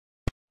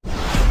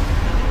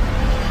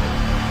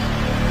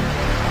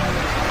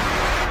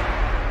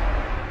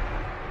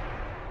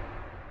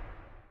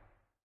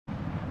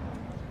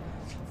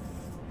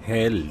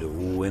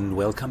Hello and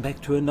welcome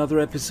back to another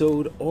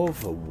episode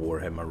of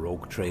Warhammer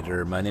Rogue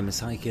Trader. My name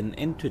is Hyken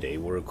and today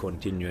we're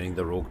continuing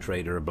the Rogue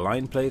Trader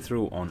blind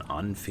playthrough on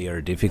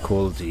unfair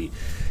difficulty.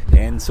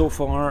 And so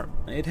far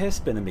it has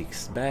been a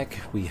mixed bag.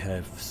 We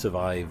have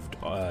survived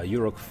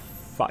Uruk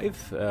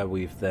 5,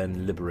 we've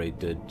then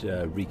liberated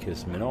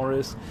Ricus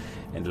Minoris,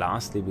 and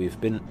lastly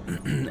we've been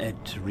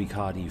at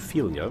Ricadi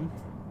Filia,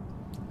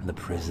 the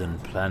prison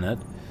planet.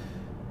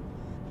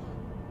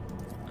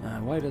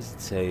 Why does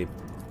it say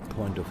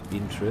point of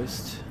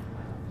interest?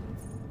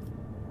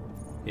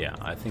 Yeah,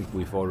 I think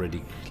we've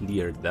already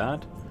cleared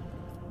that.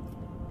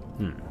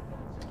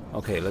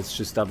 Okay, let's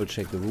just double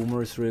check the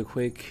rumors real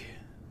quick.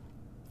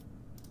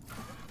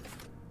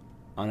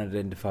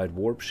 Unidentified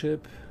warp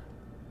ship.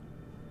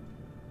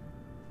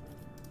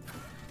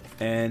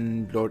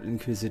 And Lord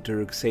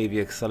Inquisitor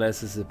Xavier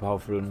Xales is a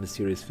powerful and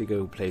mysterious figure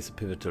who plays a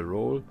pivotal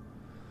role.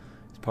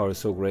 His power is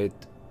so great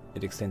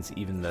it extends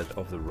even that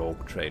of the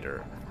Rogue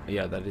Trader.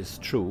 Yeah, that is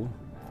true.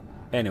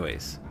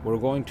 Anyways, we're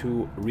going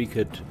to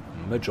Recruit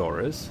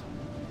Majoris,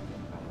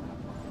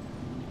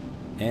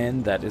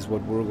 and that is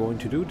what we're going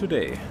to do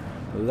today.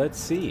 Let's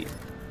see.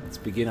 Let's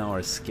begin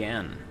our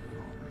scan.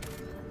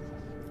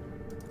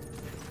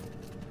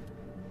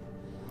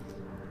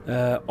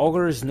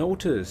 Augur's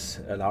Notice,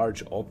 a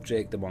large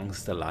object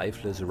amongst the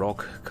lifeless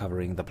rock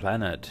covering the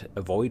planet.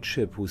 A void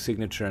ship whose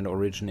signature and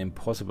origin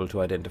impossible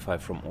to identify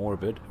from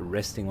orbit,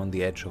 resting on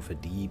the edge of a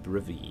deep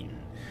ravine.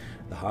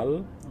 The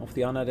hull of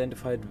the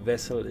unidentified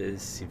vessel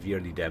is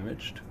severely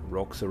damaged,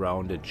 rocks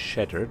around it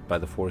shattered by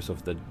the force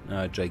of the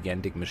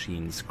gigantic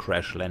machine's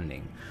crash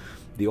landing.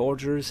 The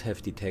Augurs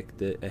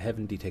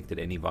haven't detected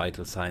any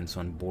vital signs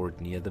on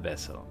board near the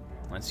vessel.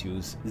 Let's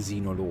use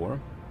Xenolore.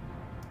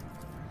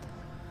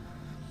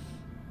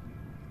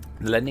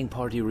 The landing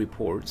party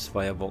reports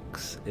via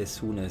Vox as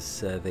soon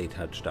as they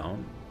touch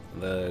down.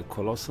 The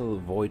colossal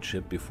void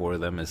ship before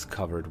them is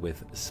covered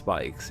with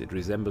spikes. It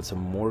resembles a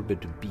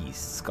morbid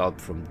beast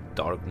sculpted from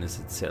darkness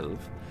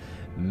itself,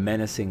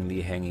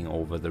 menacingly hanging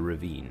over the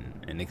ravine.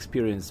 An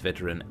experienced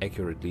veteran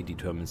accurately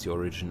determines the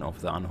origin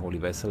of the unholy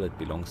vessel. It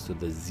belongs to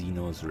the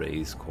Xenos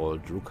race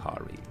called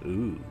Drukhari.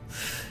 Ooh.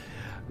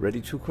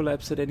 Ready to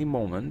collapse at any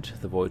moment,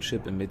 the void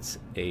ship emits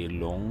a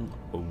long,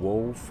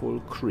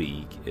 woeful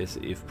creak as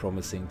if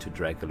promising to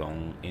drag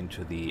along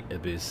into the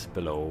abyss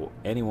below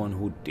anyone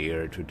who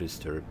dare to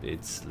disturb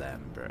its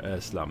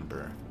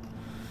slumber.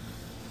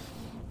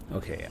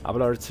 Okay,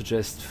 Abelard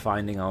suggests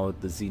finding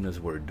out the Xenos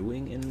were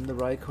doing in the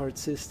Rykard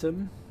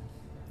system.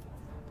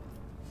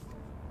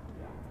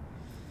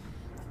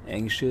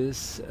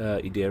 Anxious,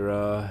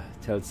 Idera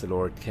tells the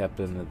Lord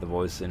Captain that the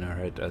voices in her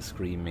head are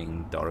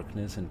screaming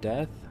darkness and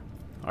death.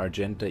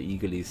 Argenta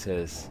eagerly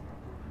says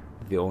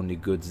the only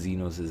good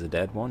Xenos is a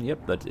dead one.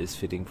 Yep, that is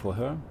fitting for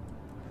her.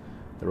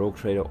 The Rogue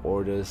Trader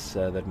orders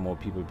that more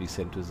people be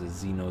sent to the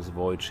Xenos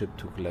void ship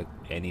to collect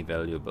any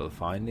valuable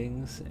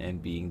findings,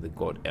 and being the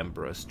God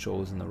Emperor's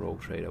chosen, the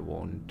Rogue Trader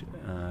won't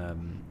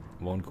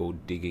go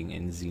digging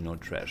in Xeno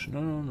trash.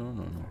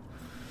 No.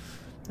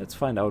 Let's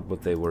find out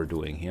what they were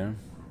doing here.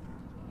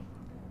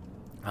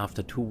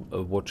 After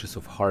 2 watches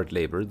of hard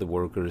labor, the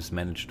workers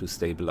managed to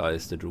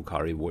stabilize the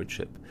Drukhari void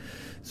ship.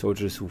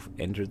 Soldiers who've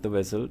entered the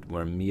vessel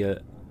were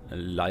mere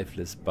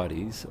lifeless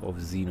bodies of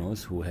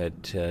Xenos who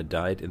had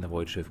died in the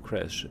void ship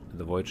crash.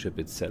 The void ship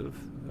itself,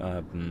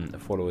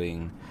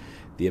 following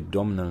the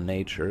abdominal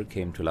nature,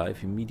 came to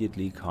life,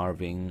 immediately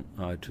carving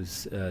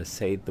to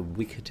sate the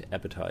wicked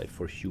appetite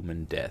for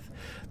human death.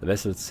 The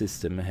vessel's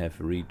system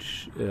have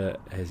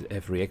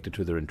reacted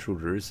to their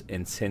intruders,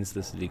 and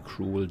senselessly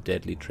cruel,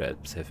 deadly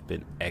traps have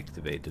been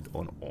activated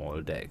on all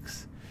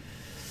decks.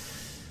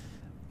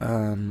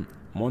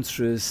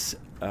 Monstrous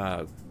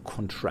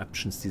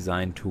contraptions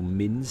designed to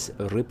mince,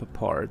 rip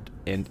apart,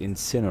 and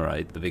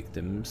incinerate the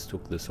victims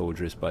took the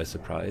soldiers by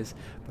surprise,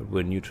 but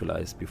were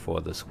neutralized before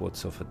the squad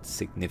suffered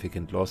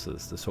significant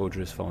losses. The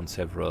soldiers found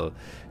several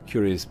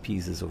curious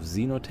pieces of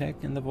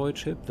xenotech in the void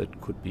ship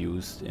that could be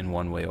used in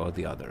one way or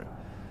the other.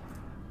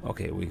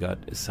 Okay, we got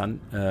a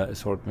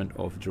assortment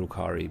of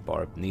Drukhari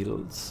barbed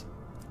needles,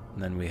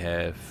 and then we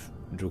have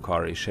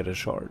Drukhari shatter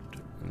shard,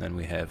 and then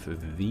we have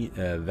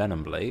a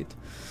venom blade.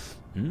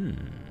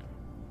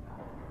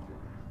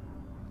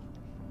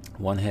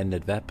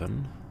 One-handed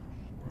weapon,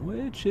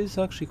 which is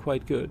actually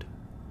quite good.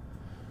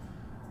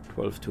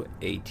 12 to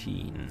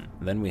 18.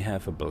 Then we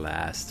have a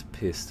blast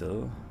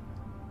pistol.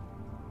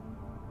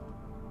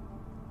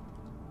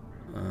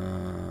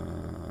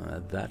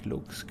 That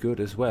looks good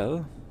as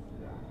well.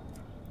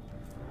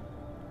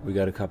 We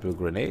got a couple of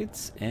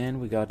grenades, and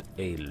we got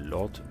a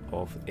lot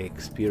of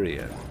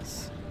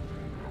experience.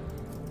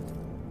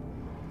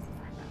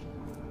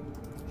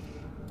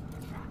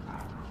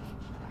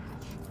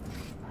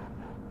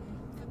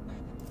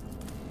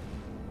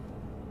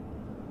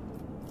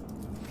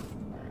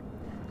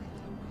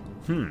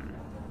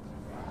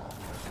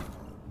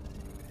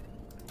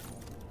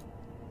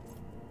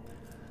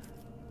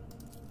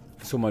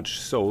 So much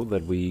so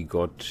that we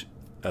got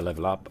a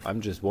level up.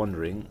 I'm just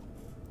wondering,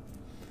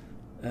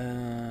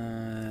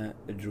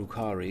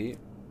 Drukhari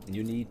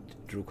You need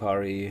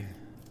Drukhari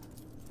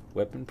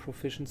weapon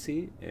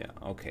proficiency? Yeah,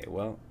 okay,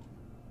 well,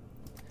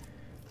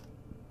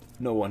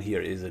 no one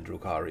here is a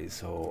Drukhari,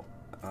 so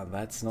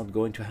that's not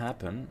going to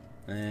happen.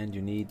 And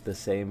you need the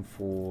same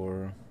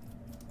for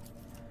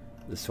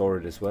the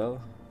sword as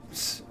well.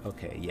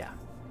 Okay, yeah.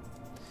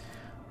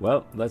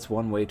 Well, that's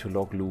one way to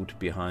log loot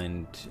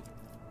behind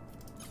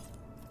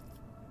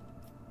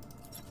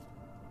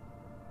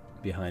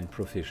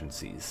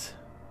proficiencies.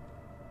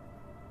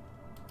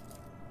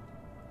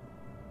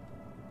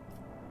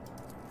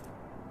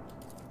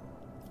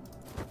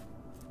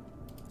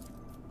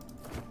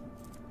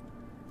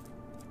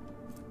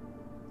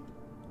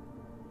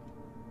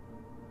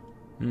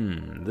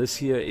 This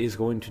here is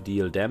going to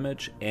deal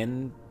damage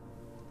and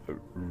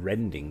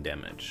rending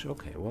damage.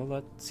 Okay, well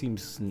that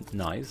seems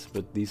nice,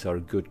 but these are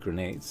good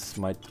grenades.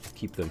 Might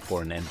keep them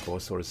for an end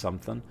boss or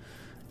something.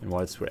 And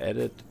whilst we're at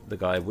it, the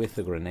guy with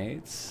the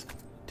grenades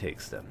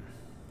takes them.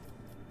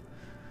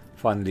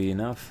 Funnily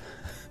enough,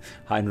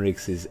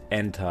 Heinrichs is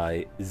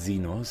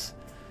anti-Xenos,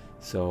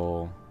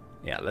 so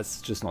yeah,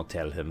 let's just not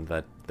tell him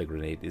that the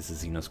grenade is a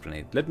Xenos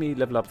grenade. Let me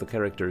level up the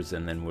characters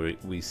and then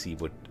we see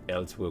what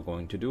else we're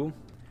going to do.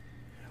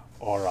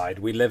 Alright,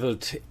 we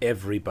leveled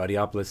everybody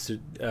up. Let's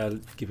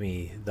give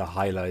me the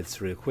highlights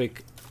real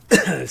quick.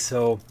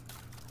 So,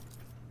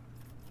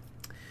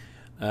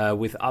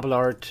 with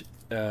Abelard,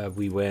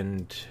 we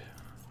went...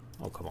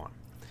 Oh, come on.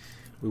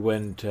 We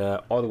went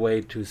all the way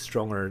to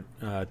Stronger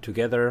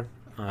Together,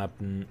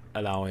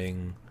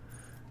 allowing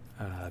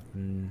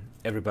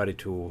everybody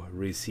to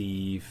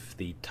receive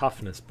the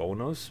toughness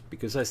bonus,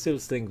 because I still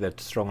think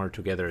that Stronger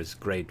Together is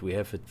great. We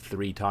have it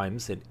 3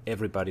 times and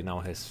everybody now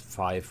has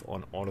 5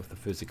 on all of the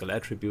physical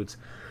attributes.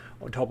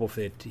 On top of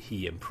it,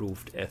 he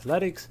improved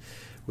athletics.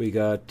 We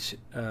got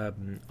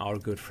our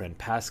good friend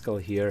Pascal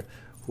here,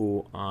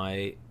 who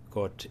I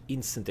got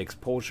instant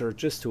exposure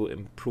just to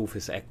improve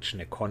his action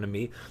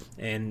economy,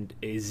 and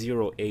a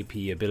 0 AP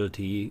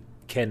ability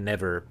can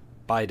never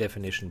by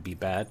definition be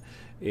bad.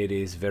 It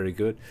is very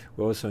good.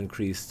 We also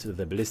increased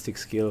the ballistic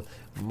skill.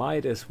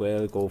 Might as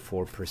well go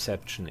for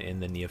perception in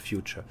the near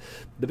future.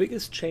 The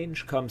biggest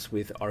change comes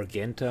with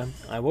Argenta.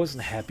 I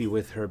wasn't happy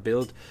with her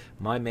build.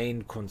 My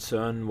main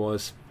concern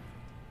was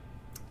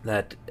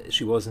that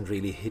she wasn't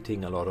really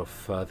hitting a lot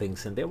of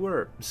things, and there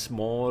were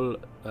small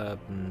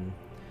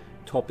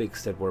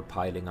topics that were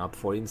piling up.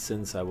 For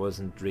instance, I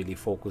wasn't really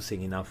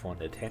focusing enough on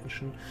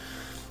attention,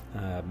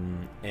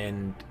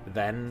 and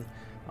then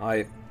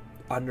I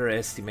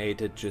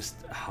underestimated just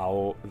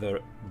how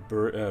the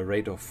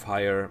rate of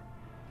fire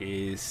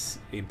is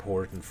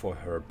important for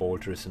her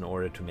bolters in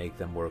order to make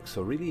them work.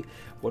 So really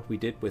what we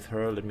did with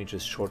her, let me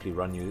just shortly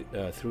run you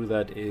through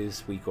that,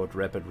 is we got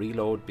rapid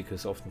reload,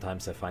 because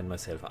oftentimes I find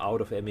myself out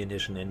of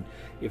ammunition, and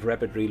if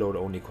rapid reload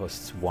only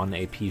costs 1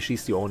 AP,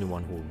 she's the only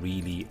one who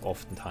really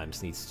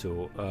oftentimes needs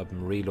to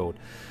reload.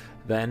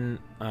 Then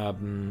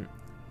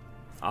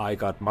I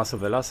got muscle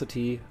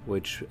velocity,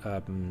 which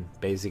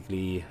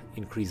basically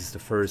increases the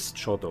first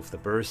shot of the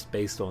burst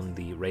based on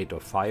the rate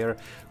of fire.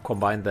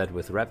 Combine that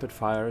with rapid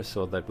fire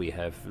so that we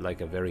have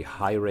like a very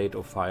high rate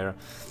of fire.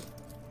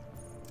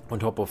 On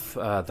top of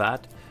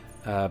that,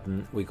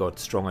 we got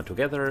Stronger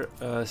Together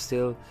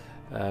still.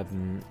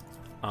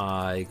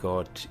 I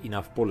got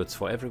enough bullets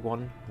for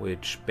everyone,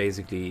 which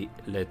basically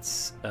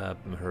lets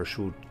her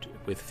shoot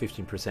with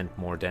 15%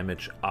 more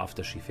damage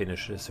after she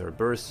finishes her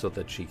burst, so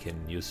that she can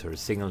use her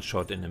single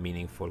shot in a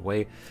meaningful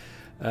way.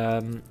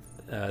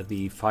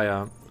 The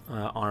fire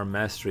arm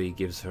mastery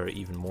gives her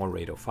even more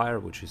rate of fire,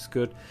 which is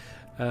good.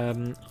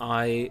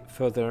 I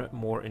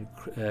furthermore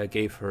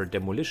gave her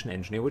Demolition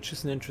Engineer, which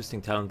is an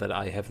interesting talent that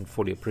I haven't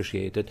fully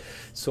appreciated.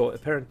 So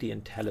apparently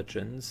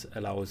intelligence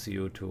allows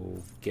you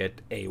to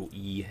get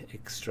AoE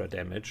extra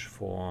damage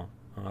for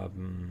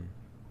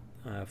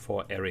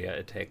area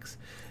attacks.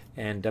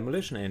 And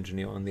Demolition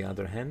Engineer, on the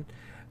other hand,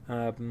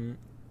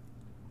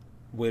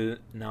 will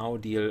now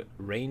deal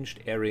ranged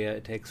area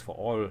attacks for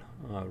all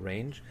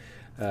range.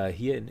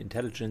 Here in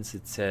Intelligence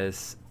it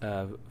says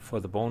for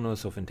the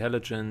bonus of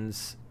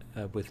Intelligence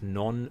with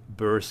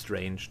non-burst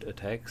ranged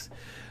attacks,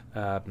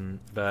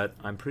 but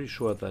I'm pretty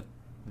sure that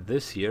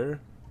this here,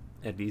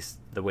 at least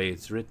the way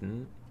it's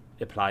written,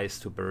 applies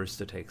to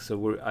burst attacks.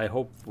 So I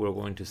hope we're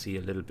going to see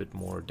a little bit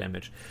more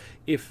damage.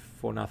 If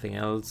for nothing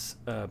else,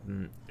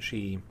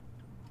 she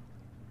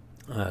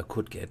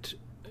could get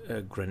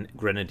a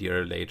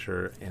Grenadier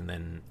later, and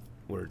then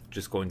we're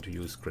just going to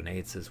use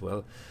grenades as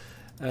well.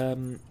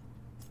 And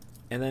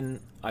then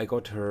I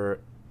got her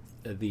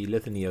the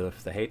Litany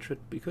of the Hatred,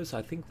 because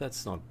I think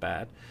that's not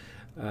bad.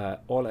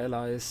 All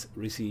allies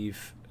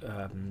receive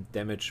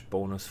damage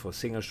bonus for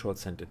single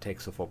shots and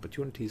attacks of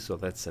opportunity, so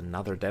that's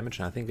another damage,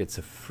 and I think it's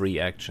a free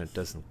action, it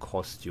doesn't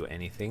cost you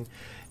anything.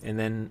 And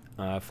then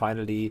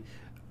finally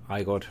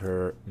I got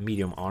her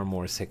medium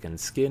armor second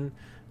skin,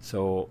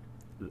 so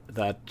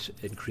that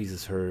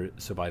increases her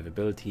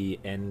survivability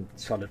and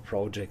solid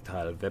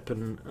projectile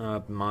weapon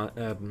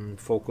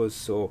focus,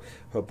 so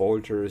her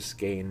bolters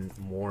gain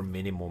more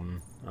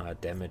minimum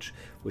damage,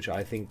 which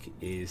I think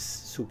is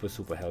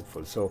super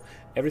helpful. So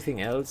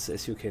everything else,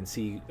 as you can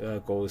see,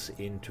 goes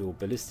into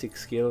ballistic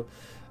skill.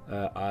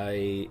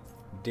 I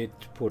did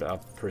put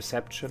up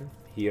perception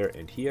here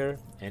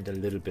and a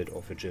little bit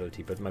of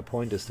agility, but my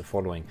point is the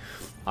following.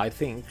 I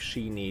think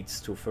she needs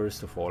to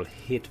first of all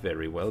hit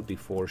very well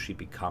before she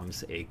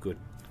becomes a good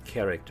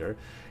character,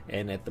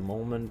 and at the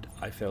moment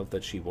I felt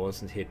that she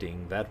wasn't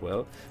hitting that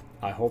well.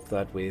 I hope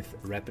that with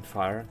rapid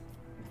fire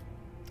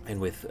and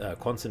with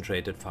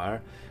concentrated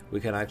fire we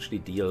can actually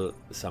deal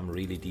some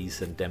really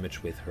decent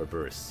damage with her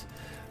bursts.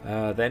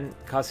 Then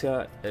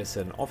Cassia as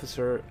an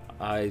officer,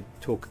 I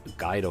took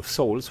Guide of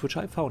Souls, which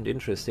I found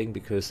interesting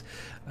because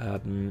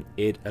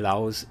it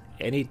allows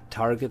any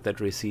target that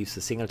receives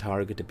a single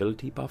target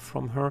ability buff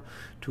from her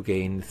to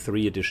gain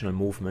 3 additional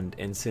movement,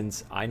 and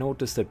since I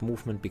noticed that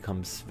movement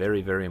becomes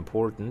very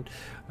important,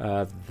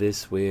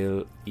 this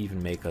will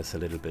even make us a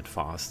little bit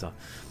faster.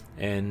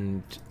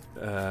 And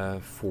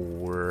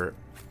for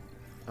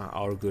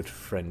our good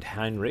friend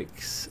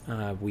Heinrichs,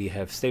 we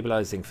have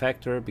stabilizing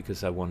factor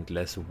because I want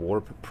less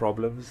warp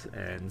problems,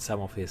 and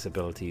some of his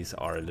abilities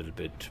are a little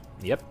bit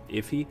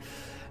iffy,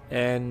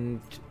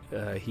 and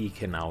he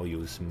can now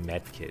use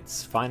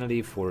medkits.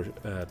 Finally, for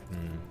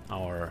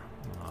our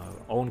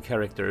own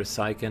character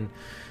Syken,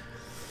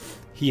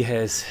 he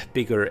has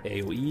bigger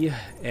AoE,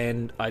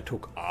 and I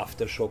took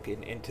Aftershock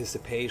in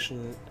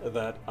anticipation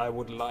that I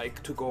would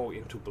like to go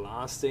into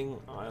blasting.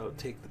 I'll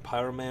take the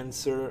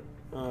Pyromancer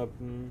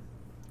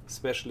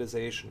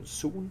specialization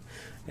soon,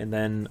 and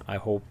then I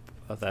hope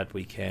that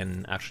we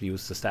can actually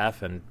use the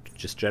staff and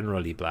just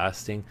generally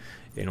blasting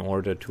in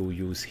order to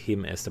use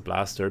him as the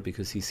blaster,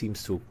 because he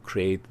seems to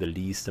create the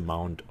least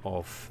amount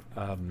of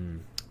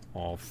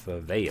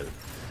veil.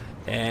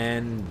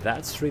 And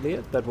that's really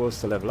it. That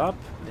was the level up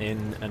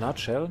in a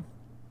nutshell.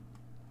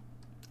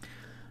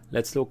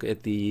 Let's look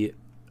at the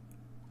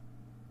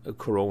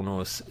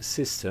Kronos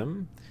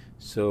system.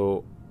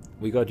 So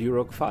we got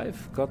Urok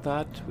 5, got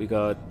that. We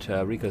got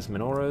Rika's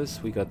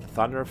Menorahs, we got the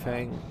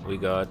Thunderfang, we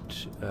got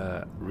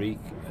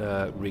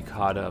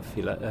Ricada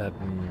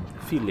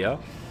Philia,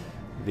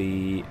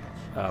 the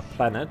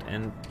planet,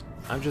 and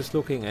I'm just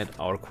looking at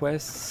our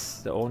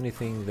quests. The only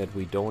thing that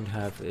we don't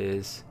have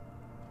is,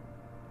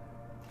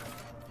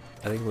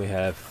 I think we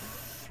have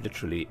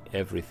literally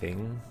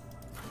everything.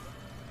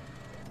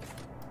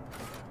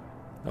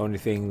 The only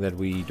thing that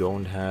we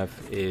don't have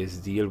is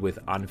deal with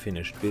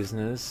unfinished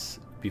business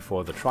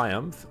before the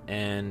triumph,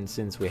 and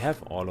since we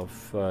have all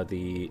of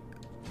the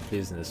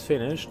business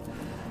finished,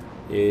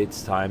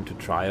 it's time to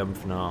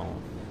triumph now.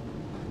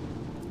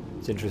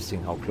 It's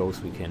interesting how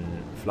close we can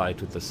fly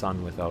to the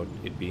sun without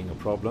it being a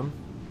problem.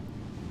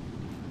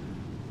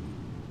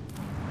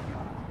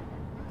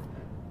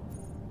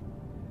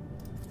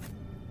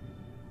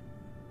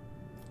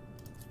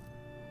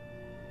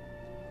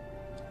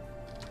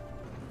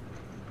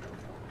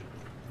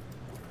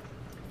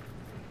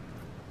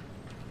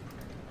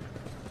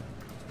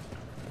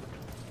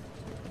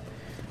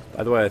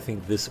 By the way, I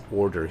think this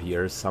order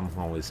here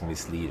somehow is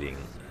misleading.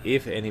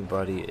 If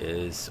anybody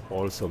is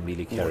also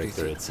melee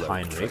character, it's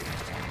Heinrich.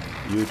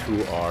 You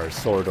two are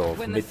sort of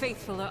when the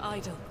faithful are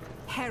idle,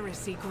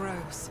 heresy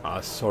grows.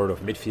 Are sort of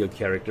midfield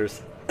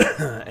characters,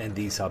 and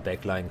these are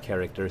backline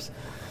characters.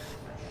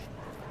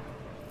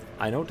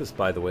 I noticed,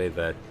 by the way,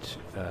 that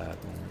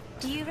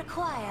do you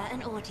require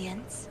an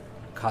audience?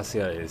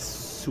 Cassia is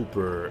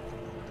super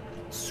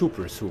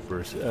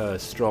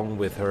strong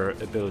with her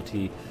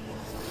ability.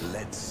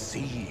 Let's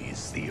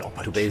seize the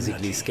opportunity To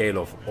basically scale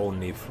off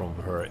only from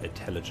her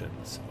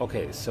intelligence.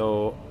 Okay,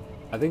 so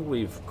I think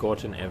we've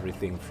gotten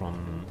everything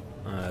from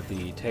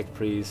the Tech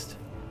Priest.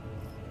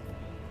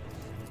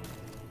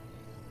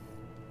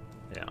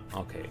 Yeah,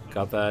 okay,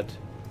 got that.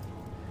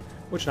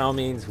 Which now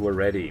means we're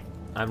ready.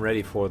 I'm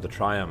ready for the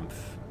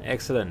triumph.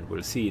 Excellent,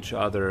 we'll see each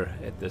other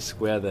at the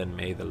square then.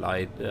 May the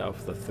light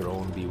of the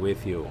throne be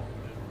with you.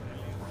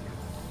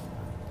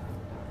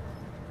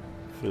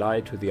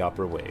 Fly to the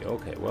upper way.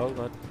 Okay, well,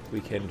 that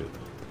we can do.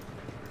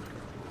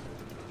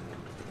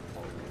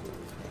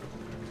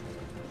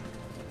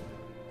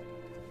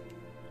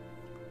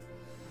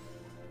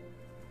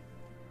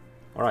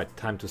 Alright,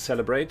 time to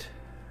celebrate.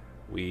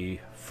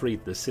 We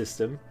freed the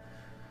system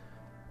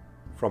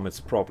from its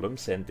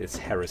problems and its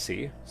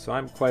heresy, so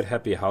I'm quite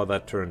happy how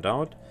that turned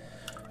out.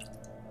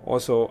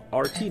 Also,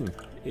 our team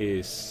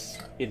is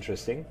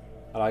interesting.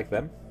 I like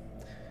them.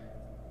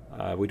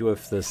 We do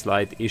have the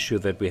slight issue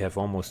that we have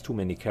almost too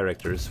many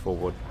characters for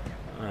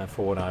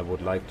what I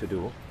would like to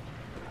do.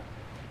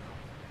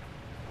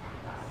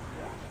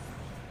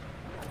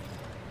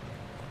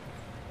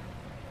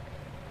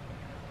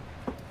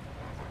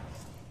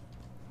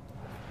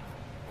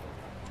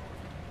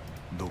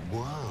 The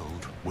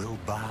world will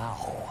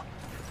bow.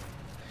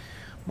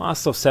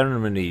 Master of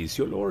Ceremonies,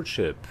 your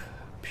lordship.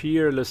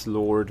 Peerless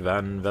Lord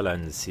Van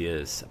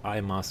Valencius,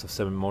 I Master of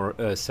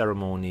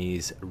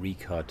Ceremonies,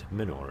 Recut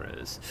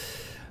Menorahs.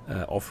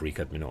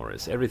 Recut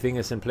Menorahs. Everything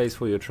is in place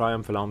for your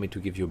triumph. Allow me to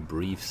give you a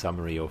brief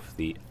summary of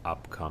the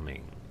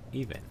upcoming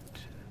event.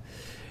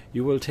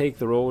 You will take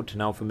the road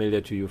now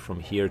familiar to you from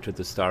here to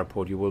the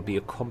starport. You will be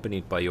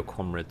accompanied by your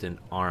comrade in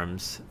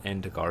arms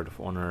and a guard of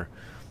honor.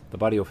 The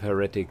body of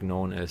heretic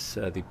known as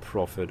the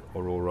Prophet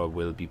Aurora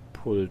will be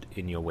pulled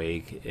in your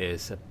wake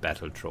as a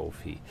battle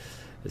trophy.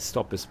 A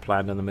stop is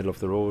planned in the middle of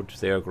the road.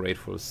 Their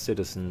grateful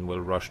citizen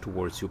will rush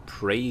towards you,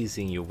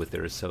 praising you with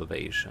their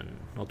salvation.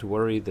 Not to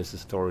worry, this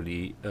is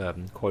thoroughly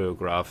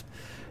choreographed.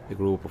 The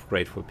group of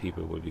grateful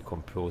people will be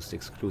composed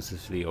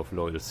exclusively of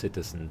loyal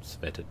citizens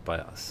vetted by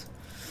us.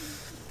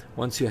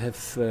 Once you have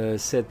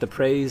said the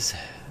praise,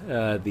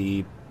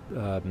 the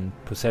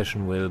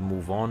procession will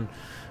move on.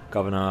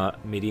 Governor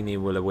Medini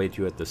will await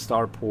you at the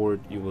starport.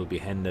 You will be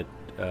handed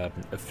a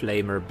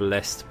flamer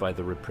blessed by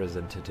the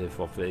representative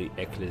of the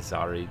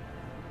Ecclesari,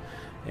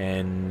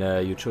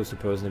 and you chose to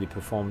personally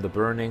perform the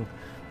burning,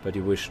 but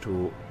you wish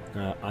to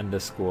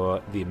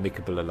underscore the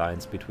amicable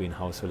alliance between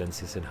House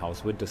Valensis and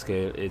House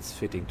Winterscale. It's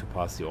fitting to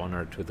pass the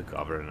honor to the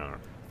governor.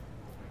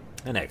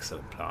 An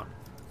excellent plan.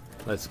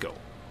 Let's go.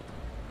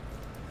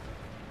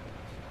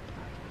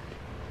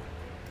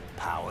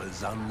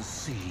 Powers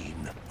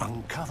unseen,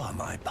 uncover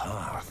my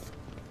path.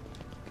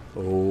 Oh,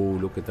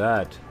 look at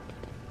that.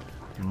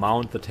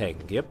 Mount the tank,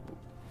 yep.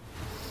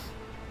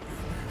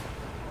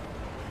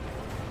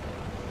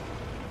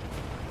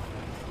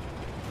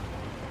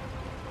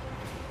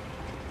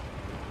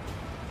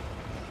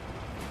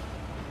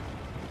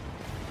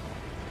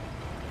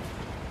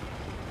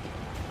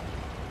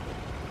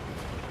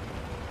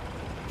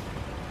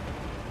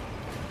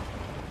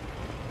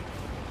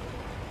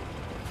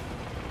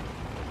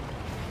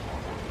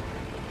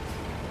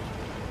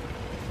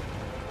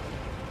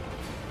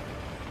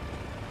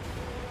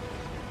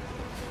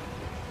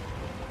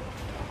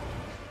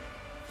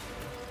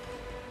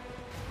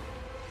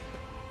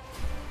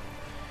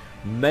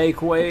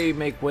 Make way,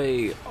 make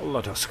way.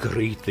 Let us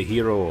greet the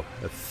hero.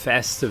 A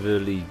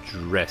festively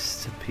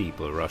dressed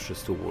people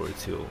rushes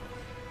towards you.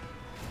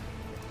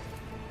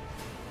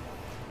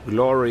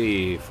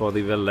 Glory for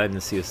the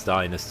Valencius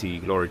dynasty.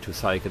 Glory to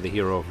Psyche, the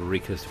hero of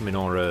Ricus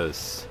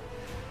Minoris.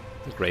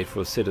 The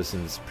grateful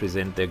citizens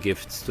present their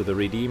gifts to the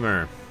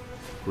Redeemer.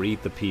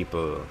 Greet the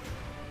people.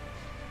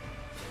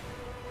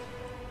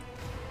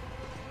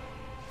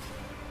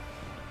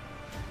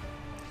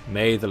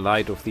 May the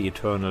light of the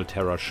eternal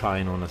terror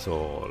shine on us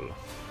all.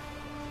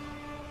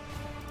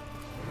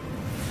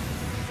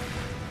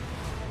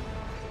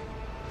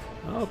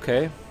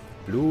 Okay.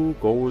 Blue,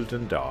 gold,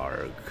 and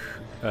dark.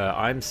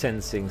 I'm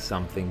sensing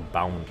something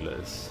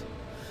boundless.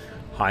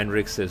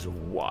 Heinrich says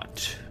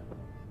what?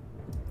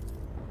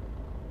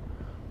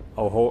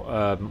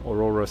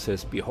 Aurora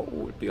says,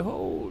 behold,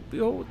 behold,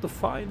 behold the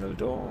final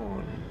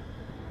dawn.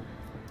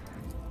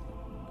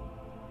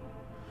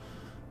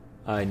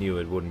 I knew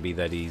it wouldn't be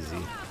that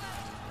easy.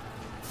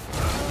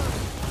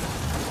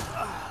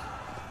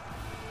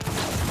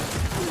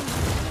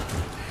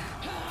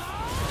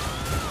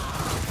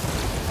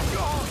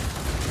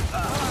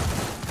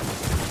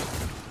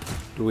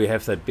 Do we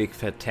have that big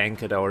fat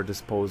tank at our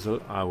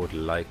disposal? I would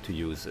like to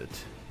use it.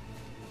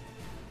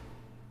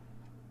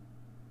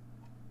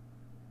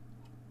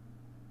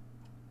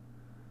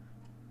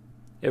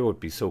 It would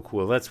be so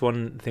cool. That's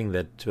one thing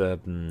that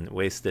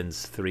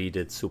Wastelands 3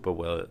 did super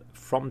well.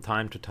 From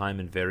time to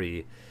time, in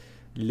very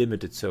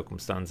limited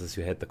circumstances,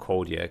 you had the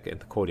Kodiak, and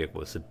the Kodiak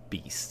was a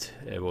beast.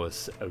 It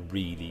was a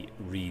really,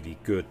 really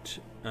good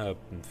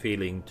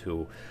feeling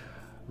to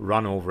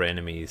run over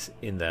enemies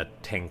in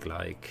that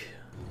tank-like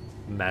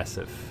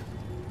massive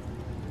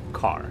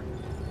car.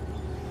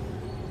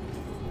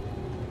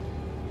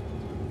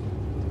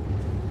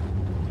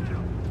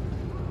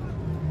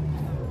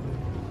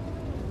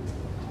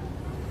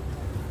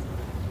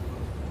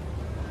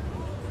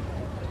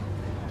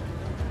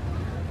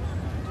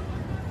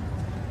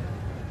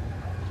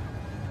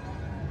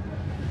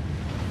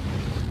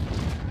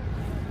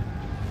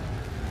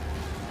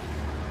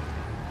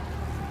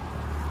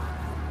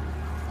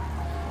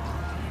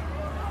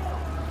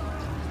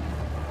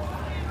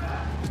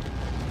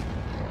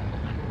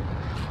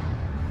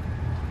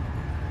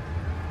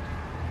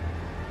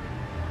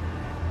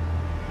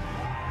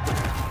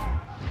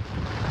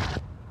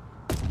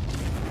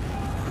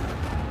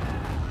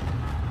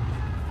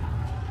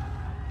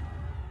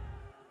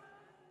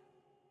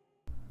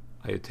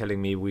 Are you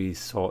telling me we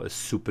saw a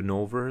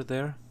supernova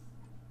there?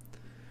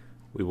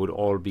 We would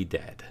all be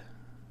dead.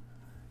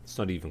 It's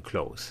not even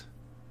close.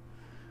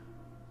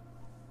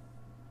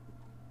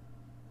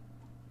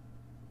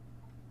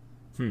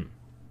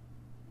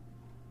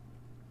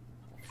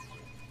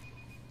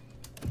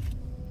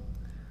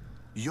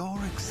 Your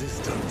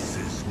existence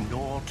is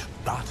naught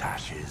but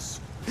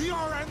ashes.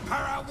 Your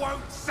Emperor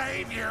won't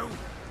save you!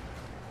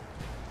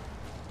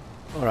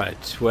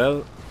 Alright,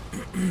 well,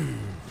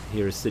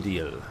 here's the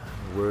deal.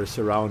 We're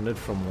surrounded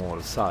from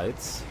all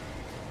sides.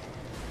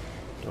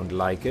 Don't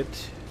like it.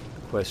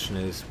 The question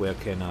is, where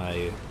can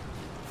I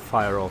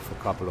fire off a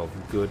couple of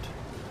good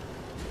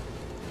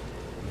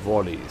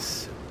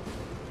volleys?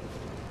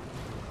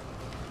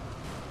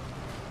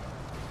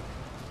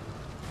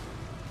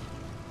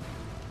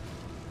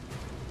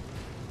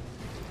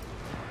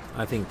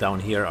 I think down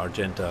here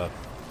Argenta...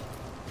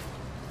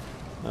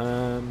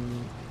 melee.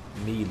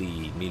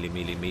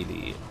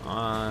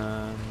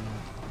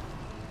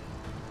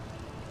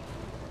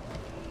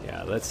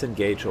 Yeah, let's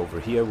engage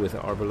over here with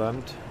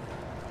Arbaland.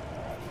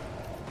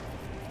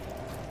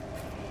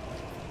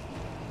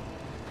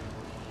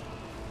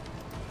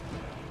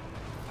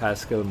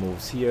 Pascal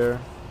moves here.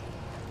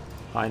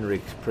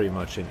 Heinrich pretty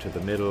much into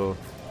the middle.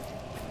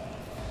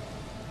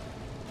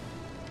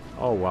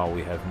 Oh wow,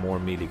 we have more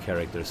melee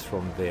characters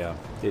from there.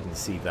 Didn't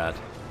see that.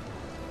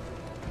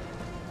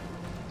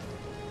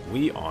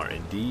 We are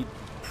indeed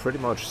pretty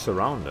much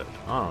surrounded.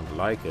 I don't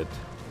like it.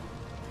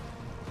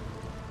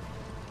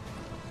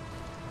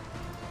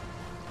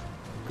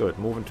 Good,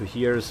 moving to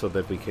here so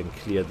that we can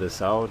clear this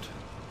out.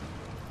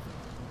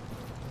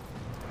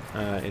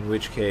 In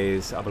which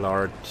case,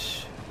 Abelard,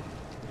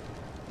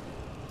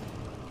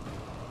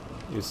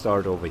 you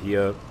start over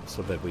here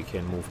so that we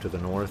can move to the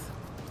north.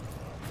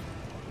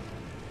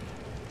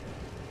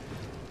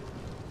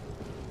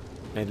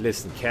 And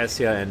listen,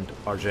 Cassia and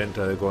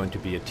Argenta are going to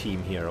be a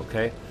team here,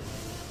 okay?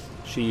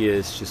 She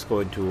is just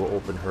going to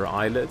open her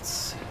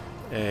eyelids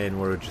and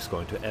we're just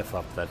going to F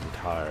up that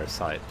entire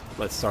site.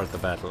 Let's start the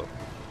battle.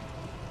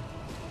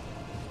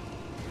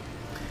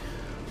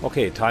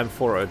 Okay, time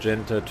for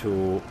Argenta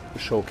to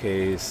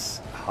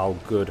showcase how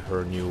good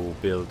her new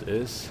build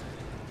is.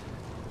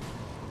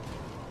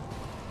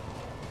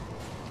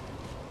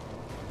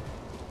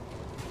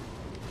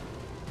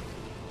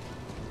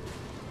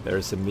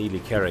 There's a melee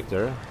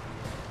character.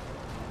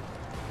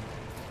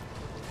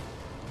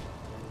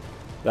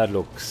 That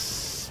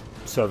looks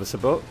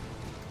serviceable.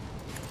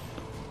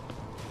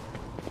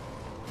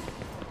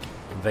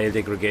 Veil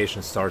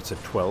degradation starts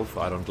at 12.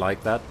 I don't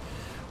like that.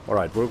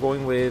 Alright, we're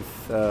going with...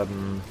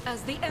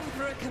 As the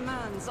Emperor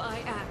commands, I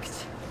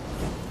act.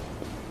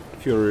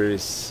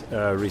 Furies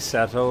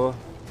resettle.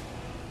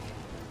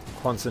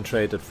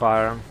 Concentrated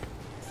fire.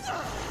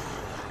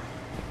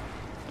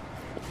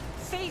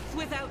 Faith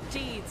without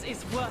deeds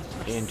is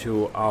worthless.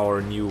 Into our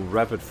new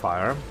rapid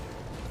fire.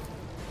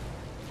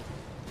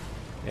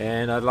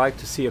 And I'd like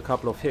to see a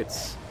couple of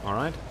hits.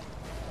 Alright?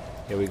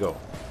 Here we go.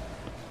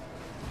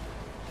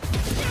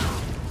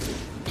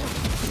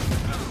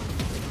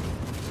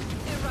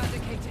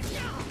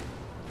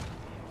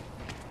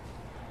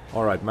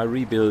 Alright, my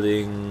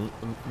rebuilding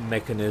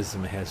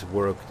mechanism has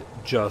worked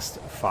just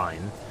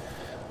fine.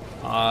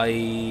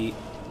 I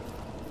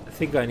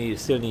think I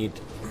still need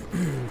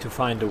to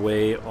find a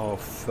way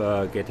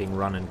of getting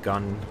run and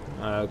gun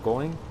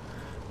going.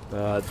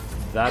 But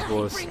that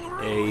was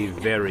a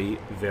very,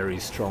 very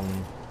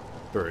strong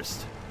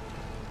burst.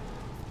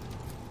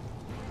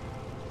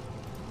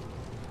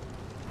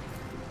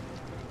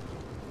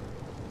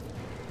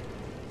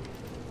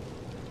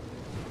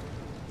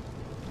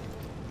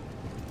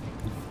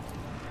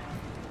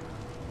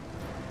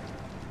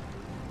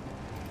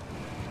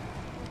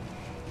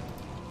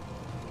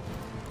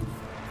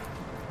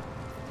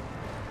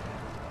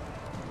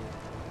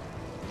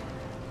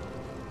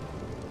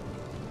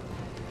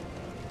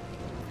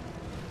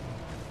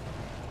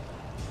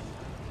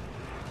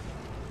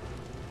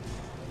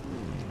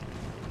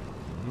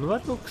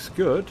 That looks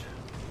good.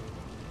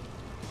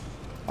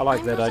 I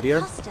like that idea.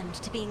 I'm not accustomed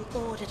to being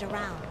ordered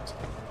around.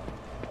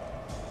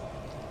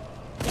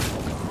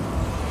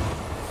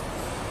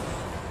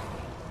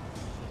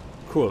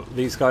 Cool.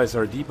 These guys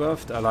are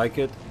debuffed. I like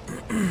it.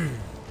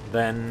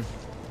 Then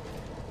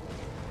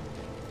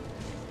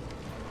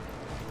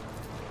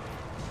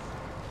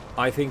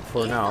I think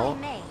for now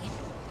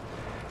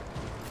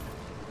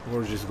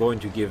we're just going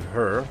to give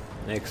her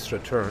an extra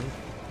turn.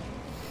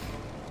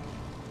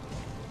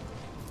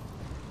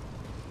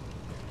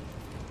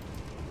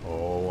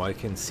 I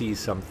can see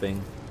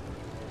something.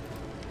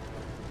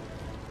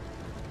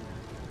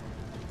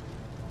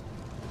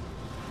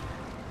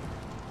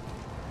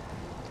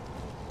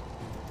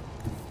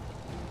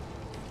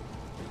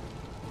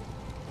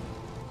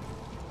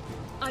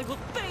 I will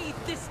bathe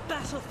this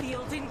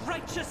battlefield in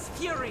righteous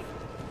fury.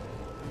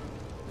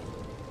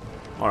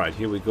 Alright,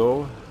 here we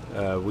go.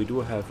 We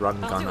do have run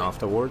and gun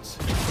afterwards.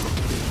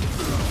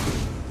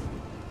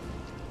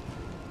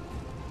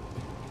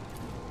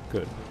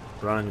 Good.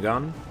 Run and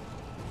gun.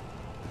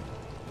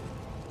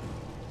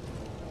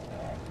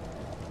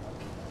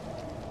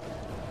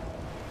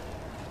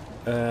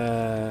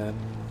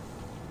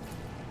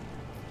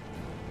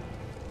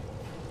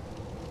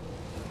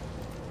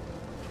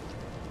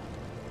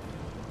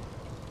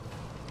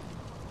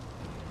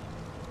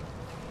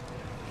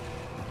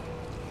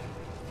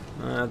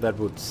 That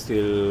would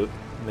still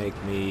make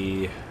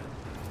me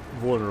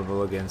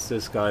vulnerable against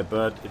this guy,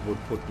 but it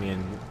would put me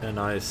in a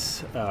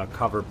nice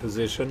cover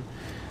position.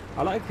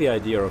 I like the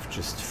idea of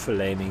just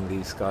flaming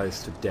these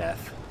guys to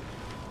death.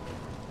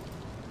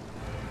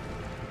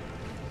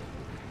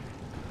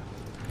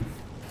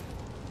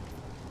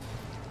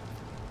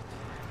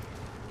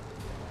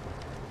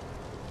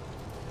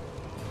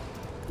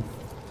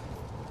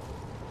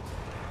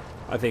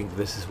 I think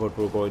this is what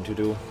we're going to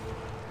do.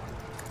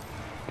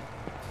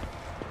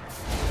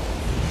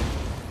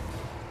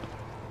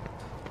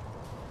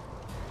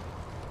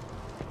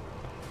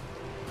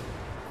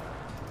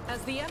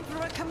 As the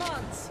Emperor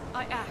commands,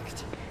 I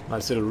act.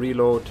 Nice little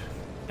reload,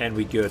 and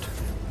we good.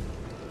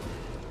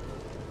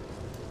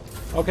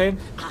 Okay.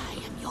 I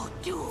am your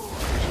doom.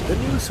 The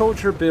new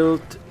soldier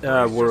build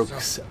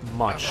works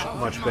much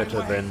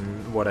better than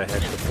what I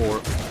had before.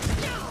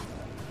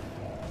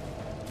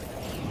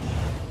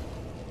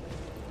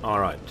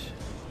 Alright.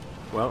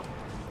 Well.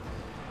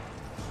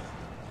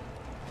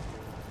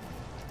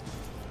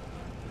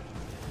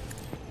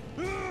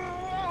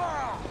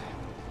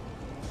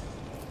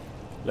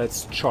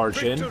 Let's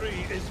charge in.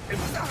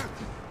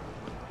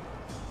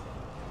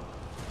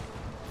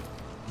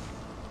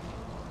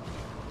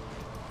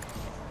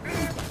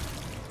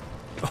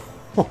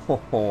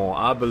 Oh,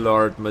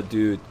 Abelard, my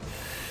dude.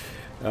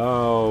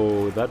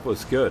 Oh, that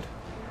was good.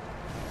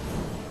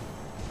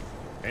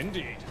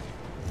 Indeed.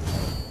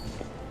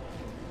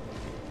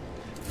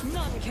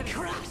 None can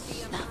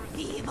Crush the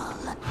feeble.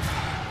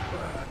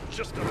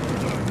 Just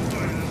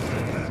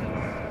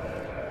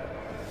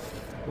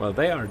Well,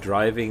 they are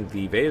driving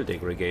the veil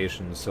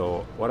degradation,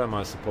 so what am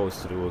I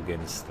supposed to do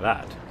against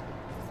that?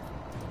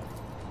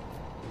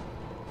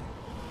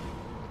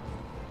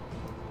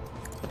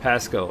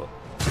 Pascal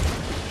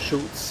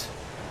shoots.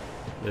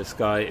 This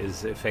guy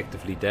is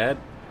effectively dead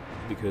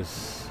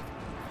because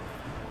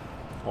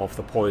of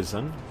the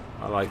poison.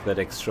 I like that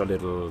extra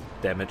little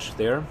damage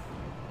there.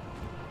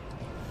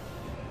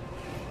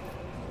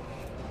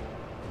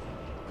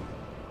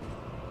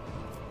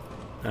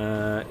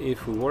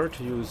 If we were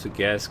to use a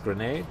gas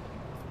grenade,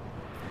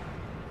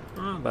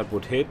 that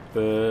would hit,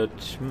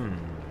 but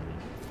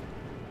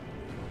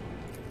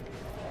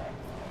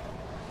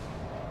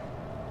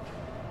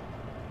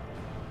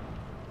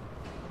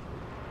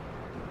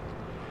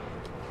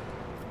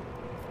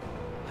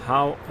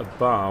how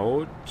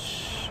about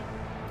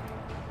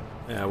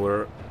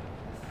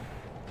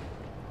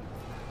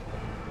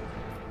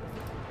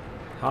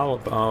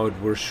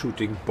we're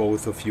shooting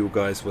both of you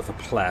guys with a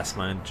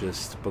plasma and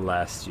just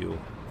blast you?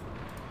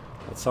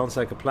 That sounds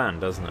like a plan,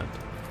 doesn't it?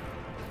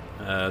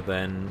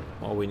 Then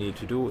all we need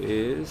to do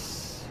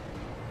is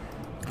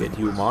get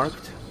you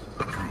marked.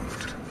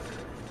 Approved.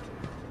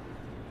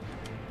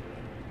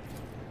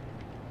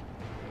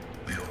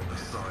 The old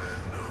Messiah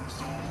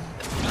knows all.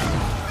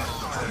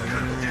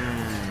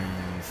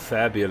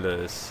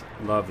 Fabulous.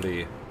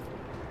 Lovely.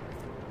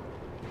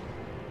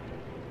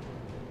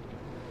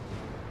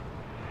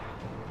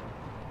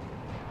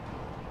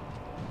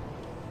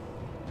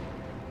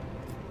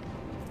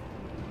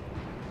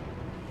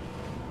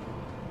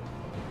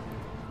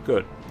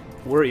 Good.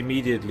 We're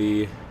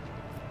immediately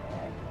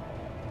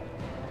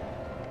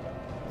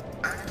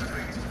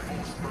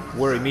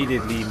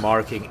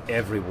marking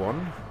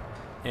everyone.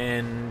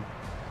 And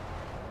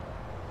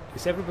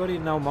is everybody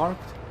now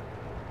marked?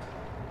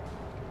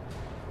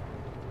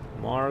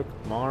 Marked.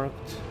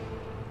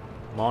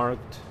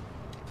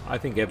 I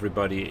think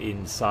everybody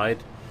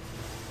inside.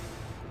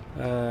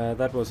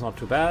 That was not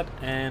too bad.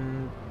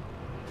 And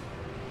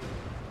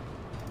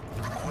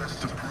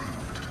Request approved.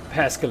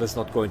 Pascal is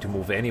not going to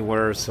move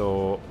anywhere,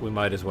 so we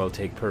might as well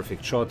take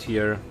perfect shot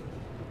here.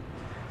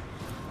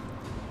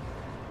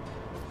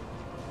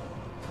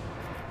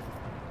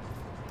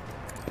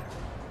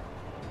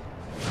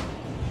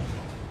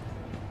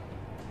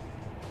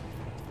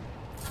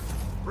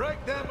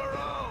 break them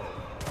around.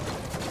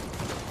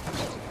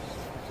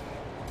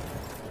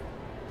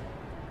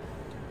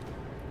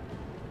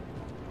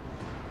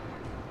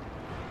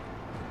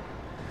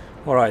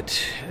 All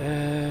right,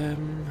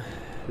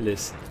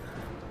 listen.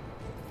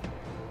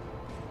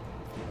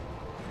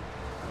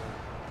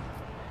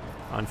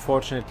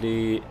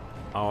 Unfortunately,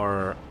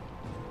 our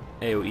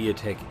AoE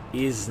attack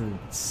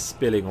isn't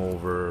spilling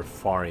over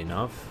far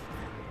enough.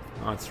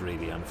 That's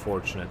really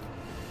unfortunate.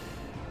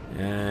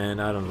 And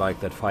I don't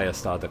like that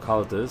Firestarter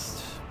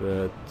cultist,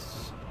 but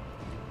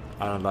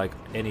I don't like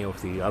any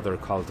of the other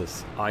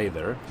cultists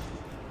either.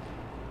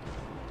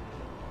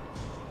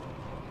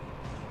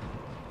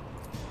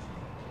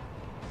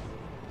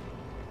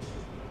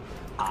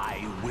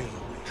 I will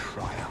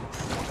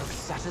triumph. What a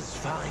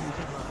satisfying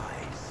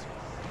demise.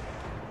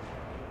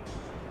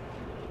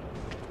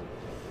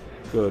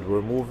 Good,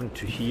 we're moving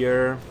to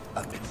here.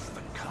 Amidst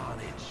the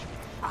carnage,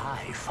 I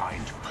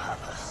find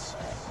purpose.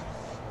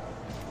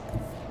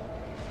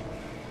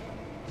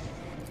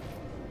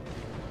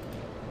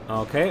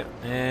 Okay,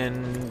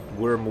 and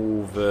we're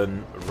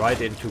moving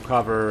right into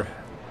cover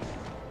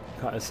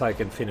so I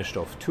can finish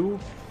off 2.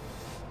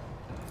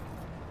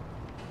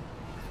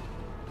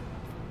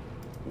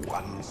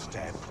 One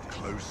step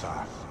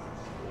closer.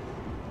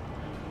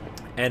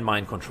 And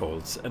mind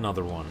controls,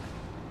 another one.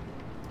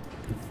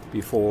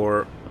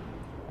 Before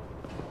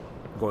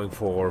going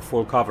for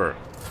full cover.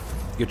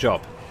 Good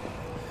job.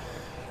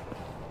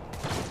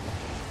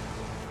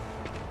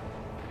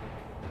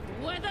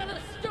 Weather the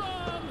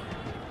storm!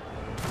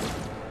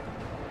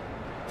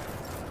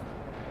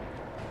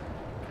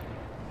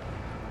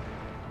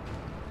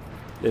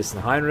 Listen,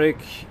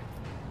 Heinrich,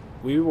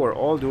 we were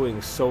all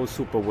doing so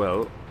super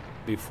well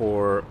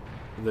before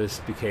this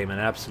became an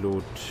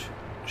absolute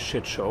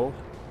shit show.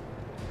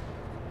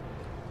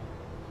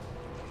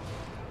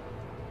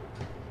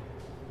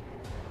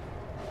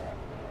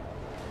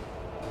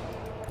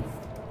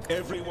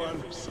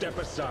 Everyone, step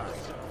aside.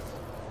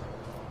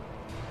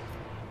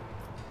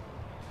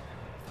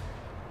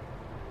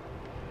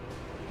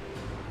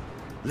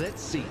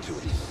 Let's see to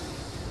it.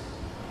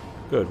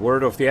 Good.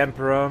 Word of the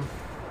Emperor.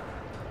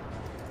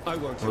 I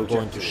won't We're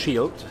going to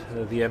shield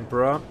the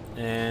Emperor,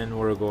 and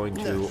we're going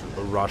to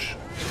rush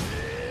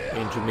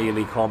into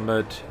melee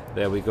combat.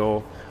 There we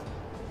go.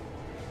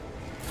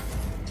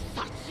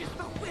 Such is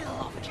the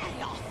will of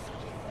chaos.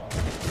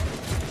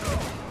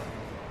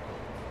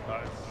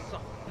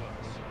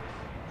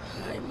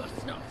 I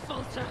must not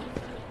falter.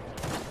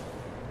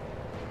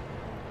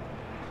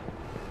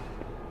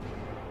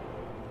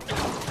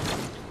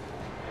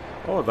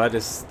 Oh, that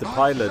is the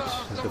pilot,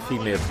 the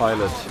female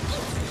pilot.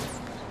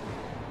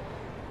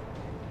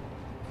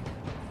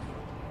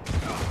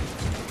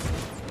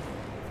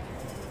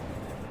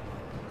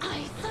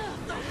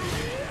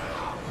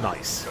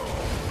 Nice.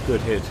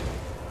 Good hit.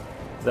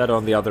 That,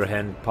 on the other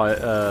hand,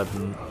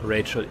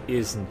 Rachel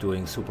isn't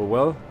doing super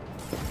well.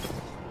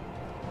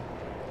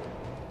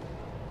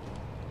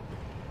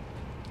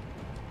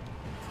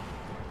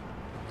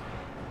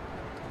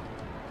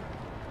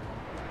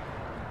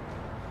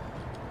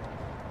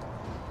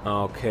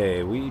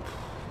 Okay, we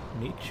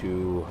need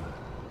to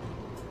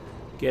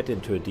get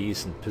into a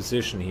decent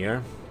position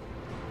here.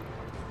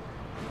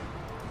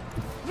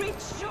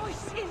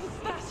 Rejoice in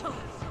battle.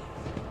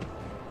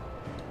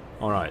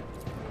 All right.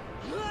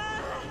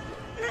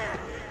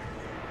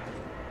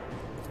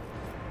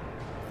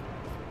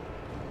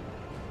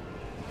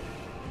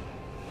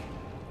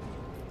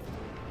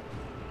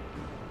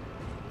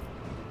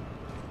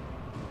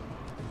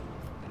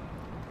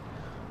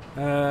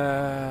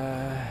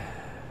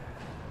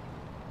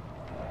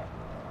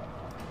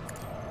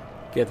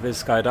 Get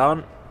this guy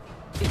down.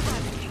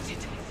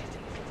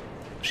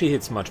 She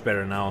hits much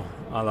better now.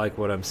 I like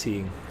what I'm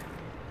seeing.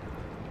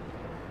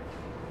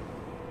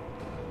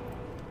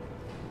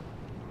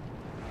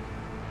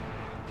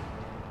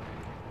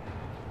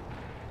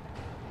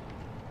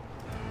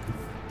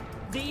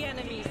 The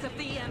enemies of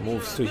the Emperor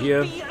Moves to will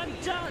here. be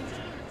undone.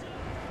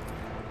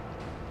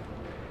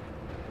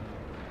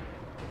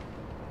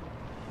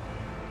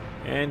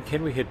 And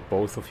can we hit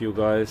both of you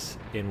guys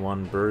in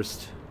one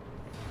burst?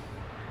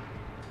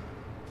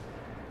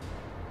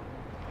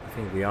 I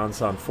think the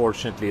answer,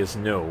 unfortunately, is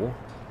no.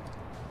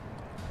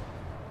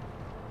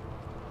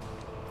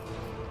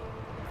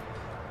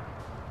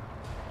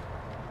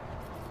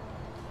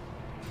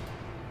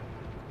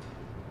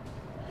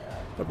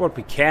 But what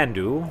we can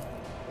do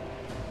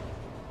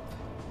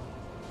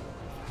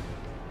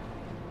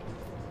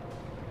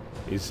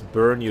is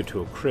burn you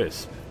to a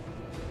crisp.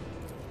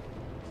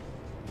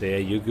 There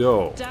you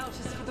go. Doubt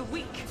is for the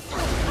weak.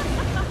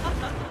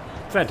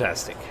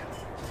 Fantastic.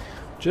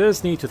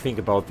 Just need to think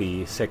about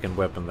the second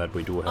weapon that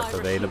we do have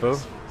available.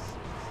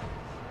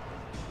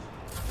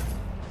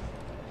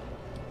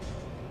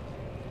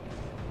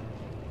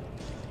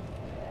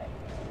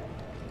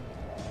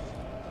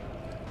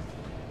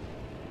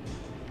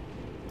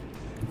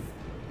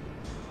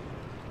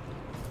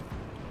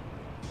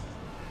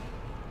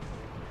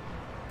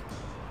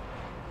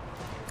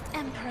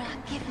 Emperor,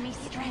 give me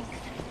strength.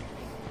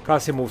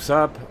 Cassie moves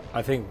up.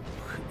 I think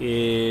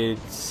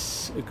it's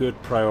a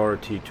good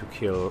priority to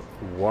kill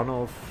one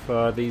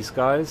of these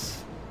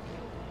guys.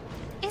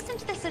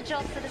 Isn't this a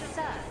job for the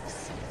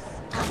serfs?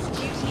 As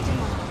duty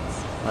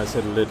demands. I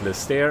said a little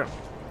less there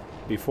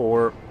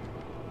before.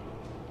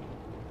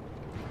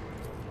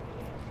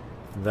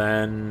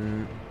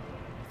 Then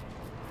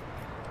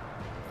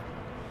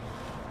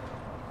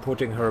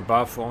putting her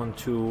buff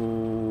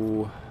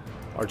onto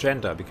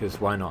Argenta, because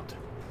why not?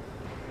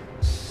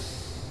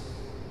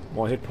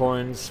 More hit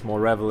points, more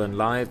revel in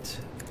light.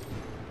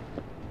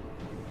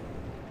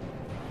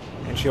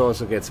 And she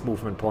also gets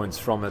movement points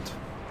from it.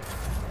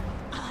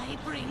 I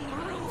bring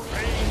rule.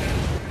 Pain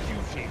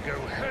and duty go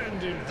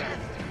hand in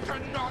hand. To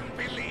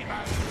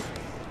non-believers!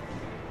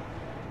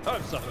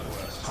 I've suffered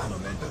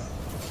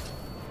worse.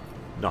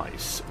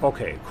 Nice.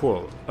 Okay,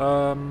 cool.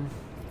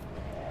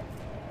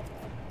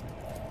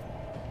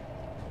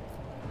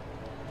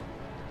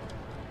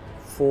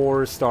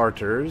 For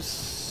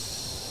starters,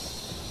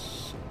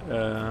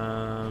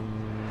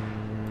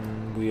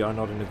 we are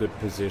not in a good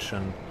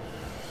position.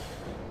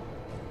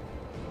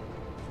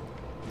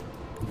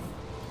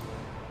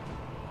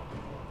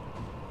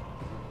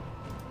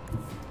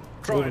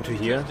 Moving to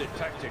here. Tested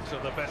tactics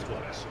are the best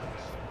ones.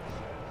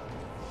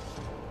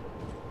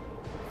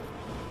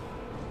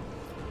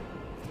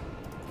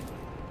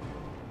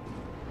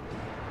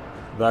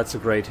 That's a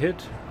great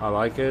hit. I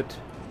like it.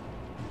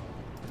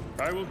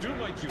 I will do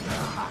my duty.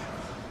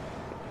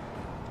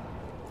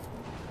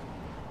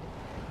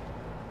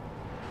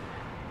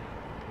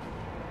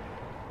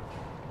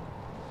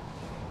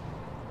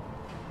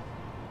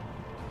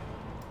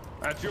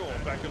 At your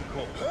beck and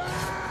call.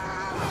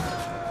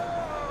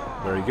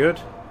 Very good.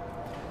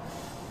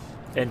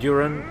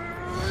 Enduran.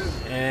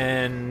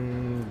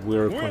 And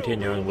we're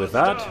continuing with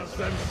that.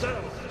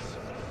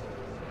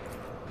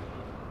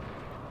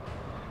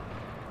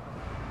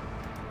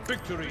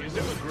 Victory is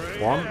in the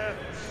grave. One.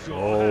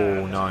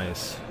 Oh,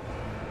 nice.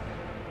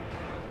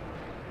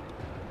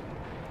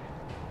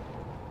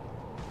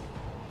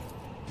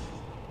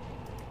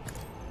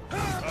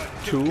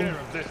 2. Care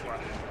of this one.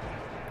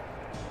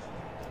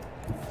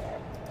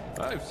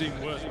 I've seen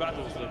worse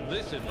battles than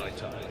this in my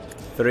time.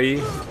 3.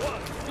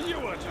 One, you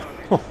are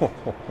target.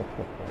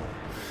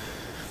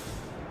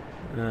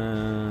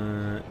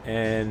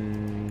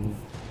 And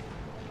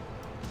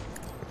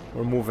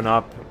we're moving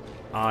up.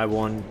 I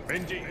want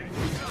Indeed.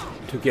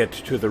 to get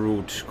to the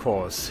root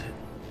cause,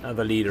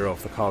 the leader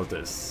of the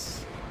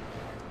cultists.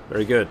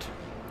 Very good.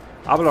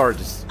 Abelard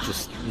is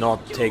just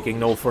not taking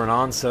no for an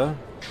answer.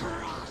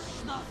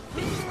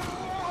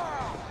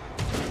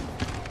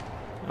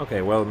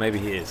 Okay, well, maybe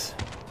he is.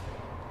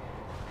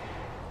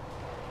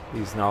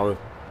 He's now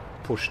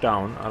pushed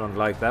down. I don't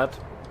like that.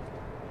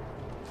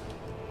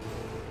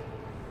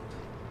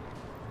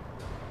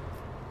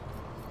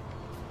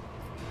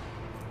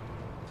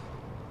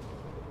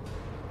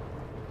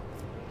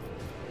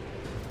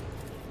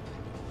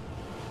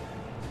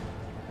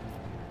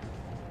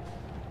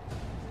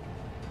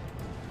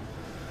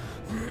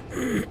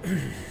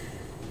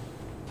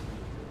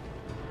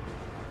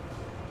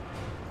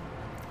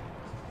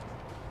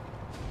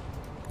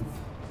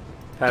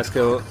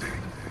 Pascal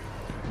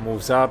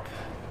moves up.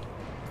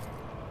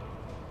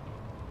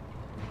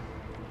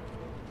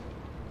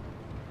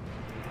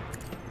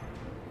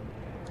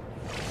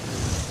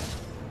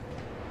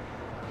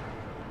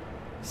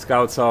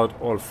 Scouts out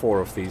all 4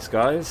 of these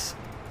guys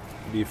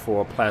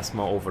before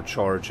plasma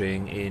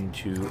overcharging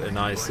into a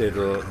nice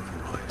little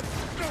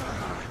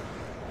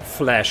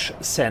flash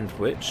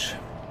sandwich.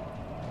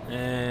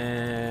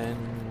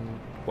 And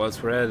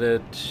whilst we're at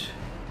it,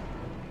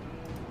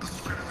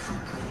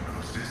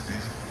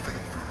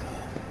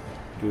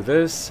 do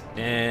this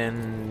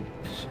and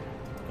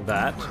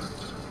that,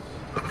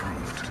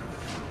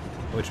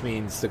 which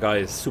means the guy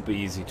is super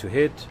easy to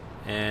hit,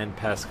 and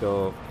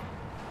Pascal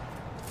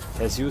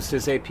has used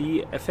his AP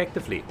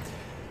effectively.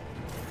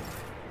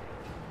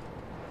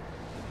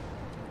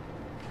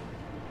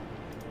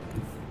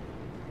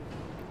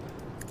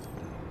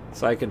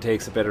 Sycan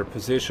takes a better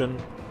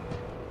position.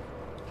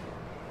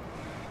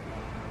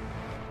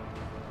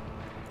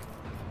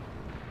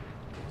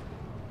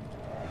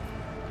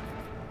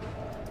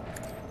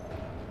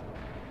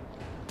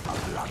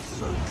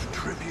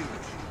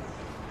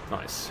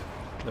 Nice.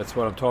 That's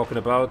what I'm talking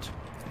about.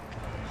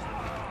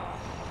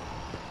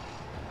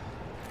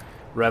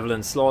 Revel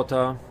in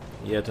Slaughter.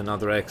 Yet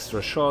another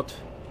extra shot.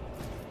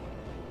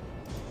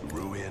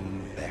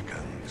 Ruin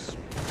beckons.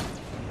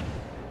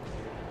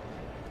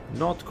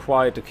 Not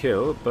quite a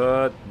kill,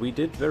 but we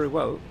did very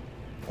well.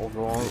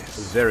 Overall,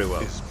 very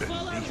well.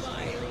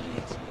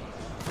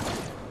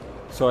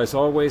 So as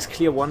always,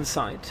 clear one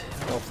side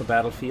of the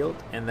battlefield,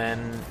 and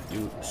then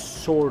you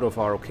sort of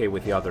are okay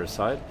with the other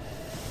side.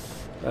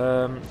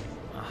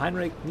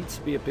 Heinrich needs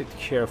to be a bit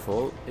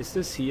careful. Is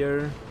this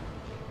here?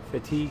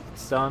 Fatigued,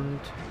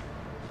 stunned.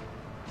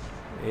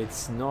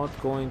 It's not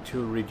going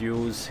to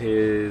reduce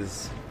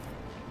his...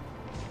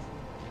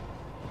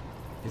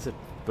 Is it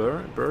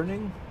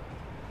burning?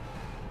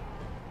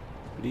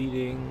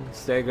 Bleeding,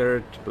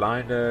 staggered,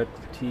 blinded,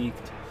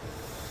 fatigued.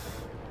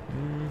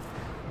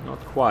 Not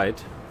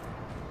quite.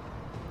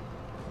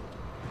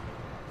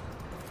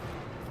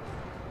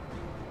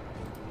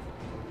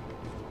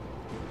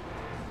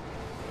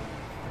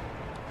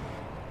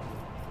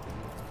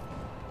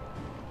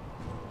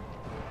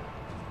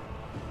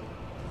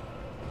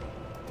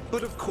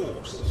 But of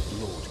course,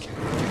 Lord King.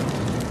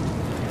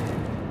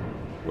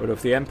 Word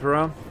of the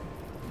Emperor.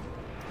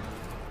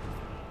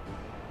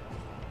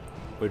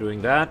 We're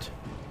doing that.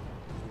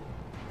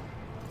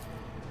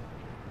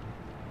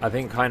 I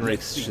think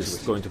Heinrich's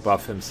just going to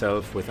buff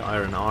himself with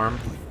Iron Arm.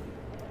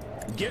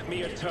 Get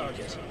me a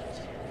target.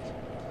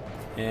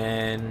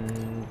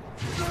 And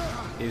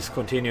is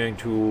continuing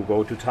to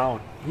go to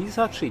town. He's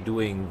actually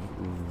doing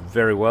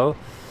very well.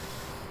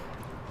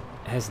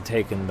 Hasn't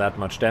taken that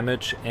much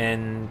damage,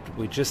 and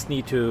we just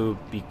need to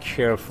be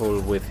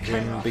careful with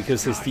him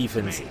because his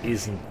defense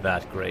isn't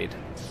that great.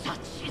 Such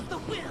is the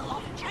will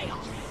of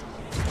chaos.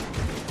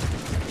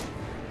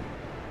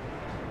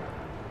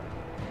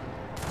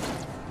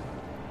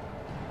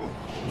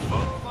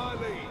 Follow my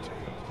lead.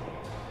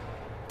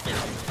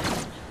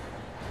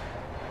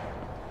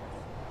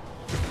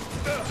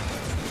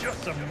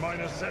 Just a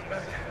minor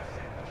setback.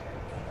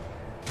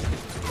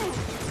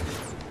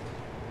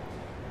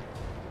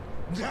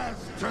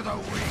 Death to the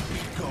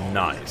weak.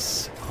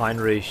 Nice.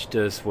 Heinrich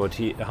does what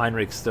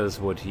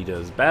he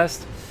does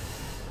best.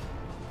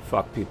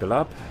 Fuck people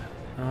up.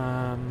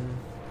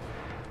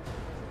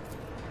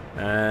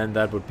 And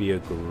that would be a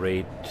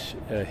great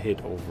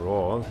hit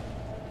overall.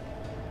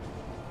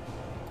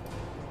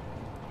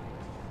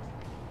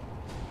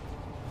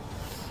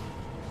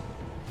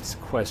 It's a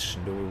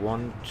question, do we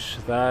want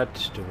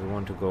that? Do we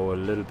want to go a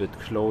little bit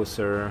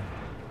closer?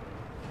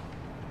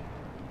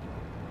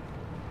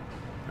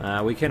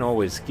 We can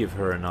always give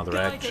her another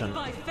action.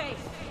 By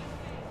faith.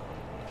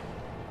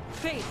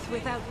 Faith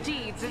without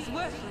deeds is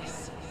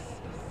worthless.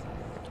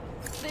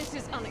 This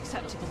is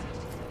unacceptable.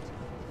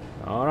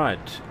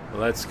 Alright,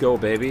 let's go,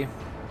 baby.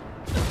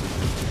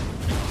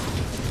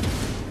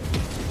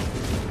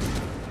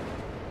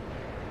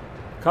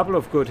 Couple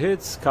of good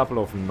hits, couple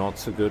of not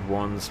so good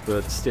ones,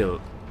 but still,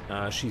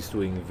 she's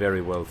doing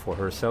very well for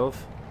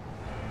herself.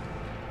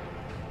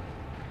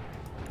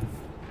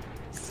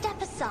 Step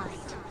aside.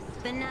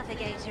 The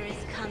navigator is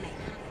coming.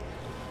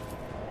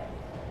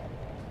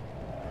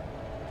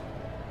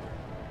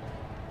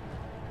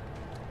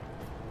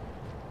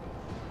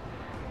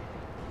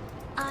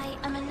 I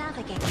am a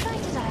navigator. Try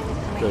to die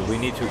with grace. Good, we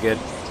need to get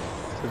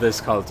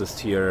this cultist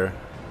here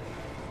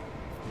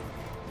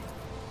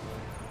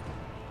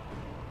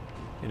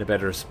in a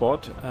better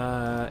spot.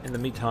 In the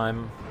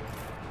meantime,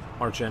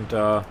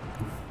 Argenta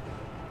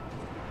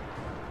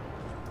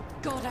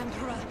God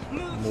Emperor,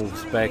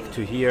 moves through back me.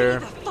 to here.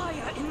 Be the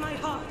fire in my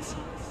heart.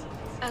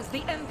 As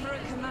the Emperor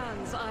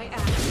commands, I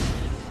act.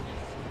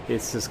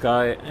 Hits this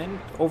guy, and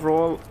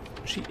overall,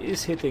 she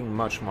is hitting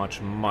much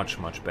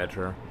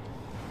better.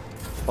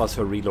 Plus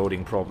her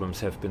reloading problems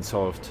have been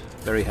solved.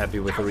 Very happy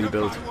with the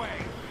rebuild.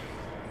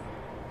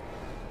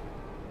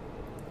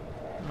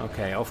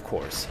 Okay, of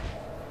course.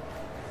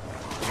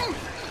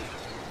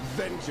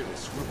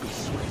 Vengeance will be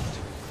swift.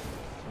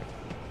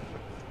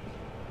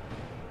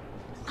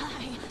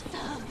 I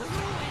serve the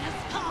ruinous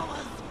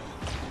powers.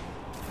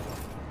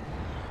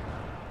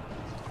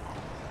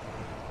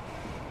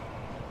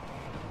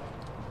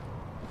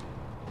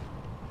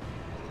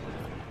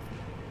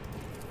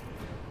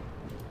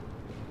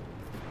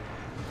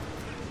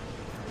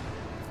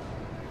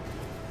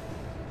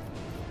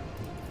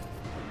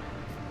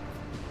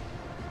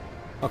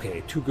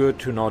 Okay, too good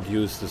to not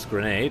use this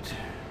grenade.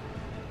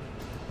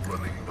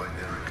 Running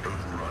binary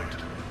override.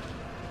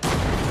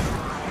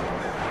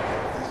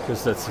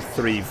 Because that's a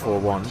 3 for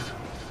 1.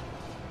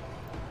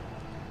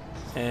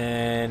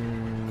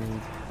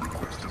 And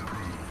Request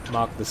approved.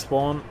 mark the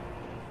spawn.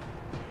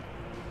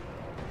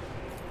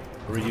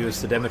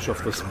 Reduce the damage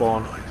of the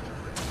spawn.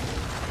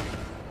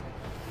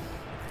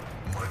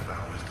 My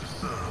vow is to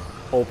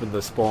serve. Open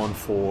the spawn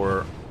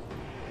for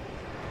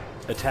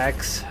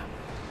attacks.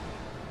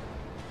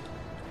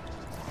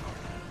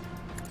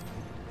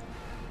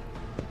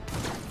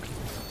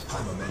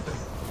 I'm a maiden.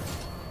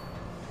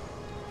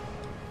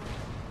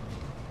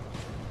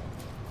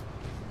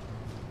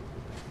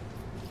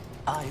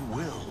 I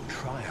will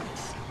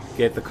triumph.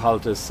 Get the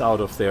cultists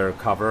out of their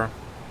cover.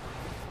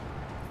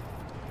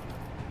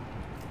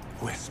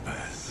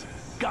 Whispers,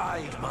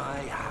 guide my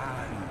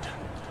hand.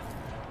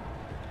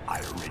 I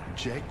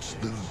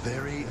reject the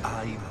very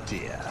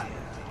idea.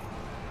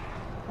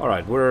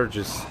 Alright, we're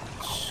just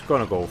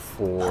gonna go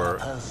for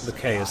the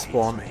chaos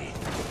spawn. Me.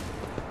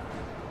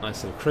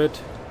 Nice little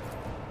crit.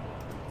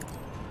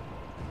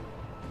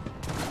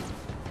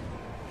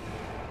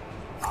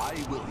 I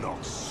will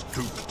not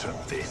stoop to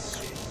this.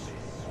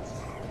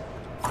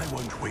 I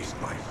won't waste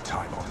my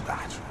time on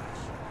that.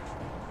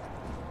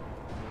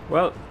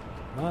 Well,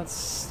 that's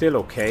still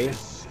okay.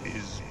 This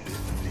is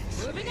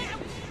beneath me.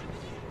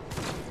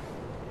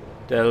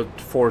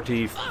 Dealt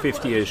 40,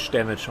 50-ish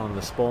damage on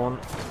the spawn.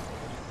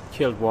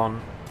 Killed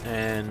one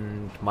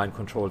and mind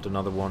controlled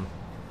another one.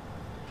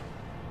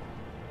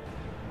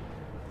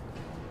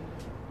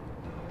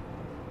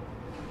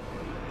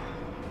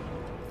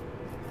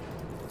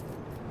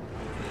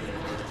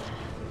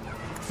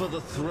 For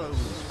the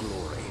throne's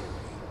glory.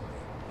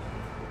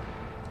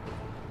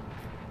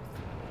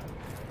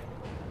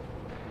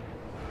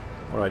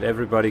 Alright,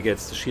 everybody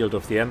gets the Shield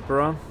of the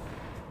Emperor.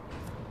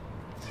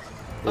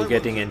 We're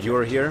getting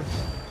Endure here.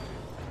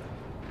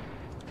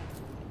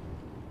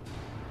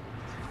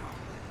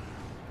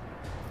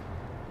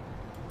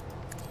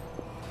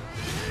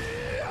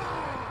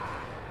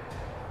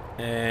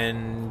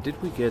 And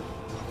did we get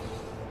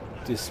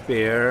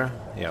Despair?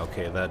 Yeah,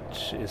 okay,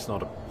 that is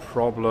not a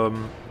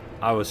problem.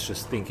 I was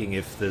just thinking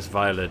if this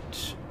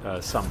Violet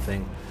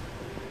something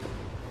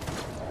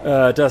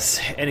does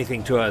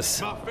anything to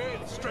us. My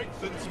faith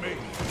strengthens me.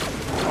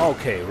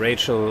 Okay,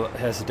 Rachel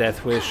has a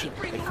death wish.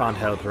 I can't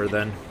help her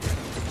then.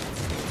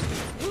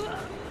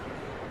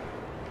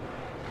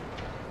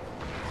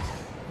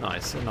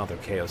 Nice, another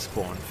chaos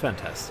spawn.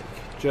 Fantastic.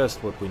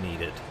 Just what we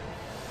needed.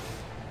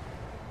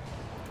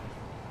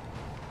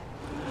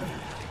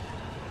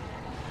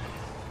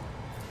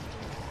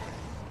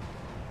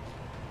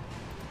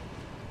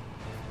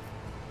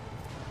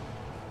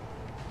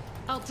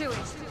 I'll do it.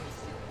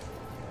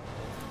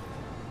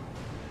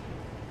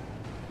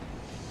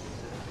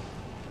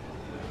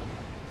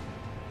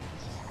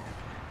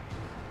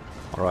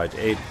 Alright,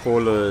 8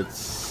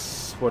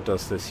 bullets. What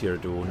does this here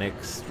do?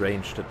 Next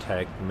ranged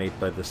attack made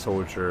by the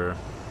soldier.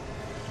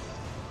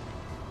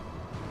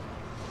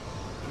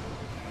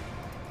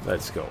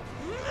 Let's go.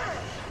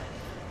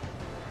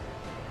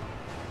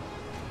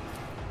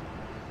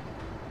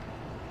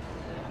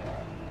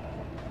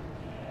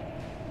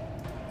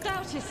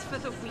 Doubt is for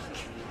the weak.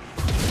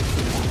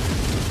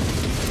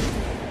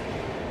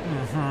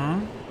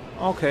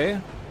 Okay.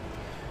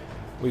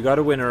 We got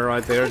a winner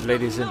right there,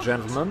 ladies and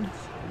gentlemen.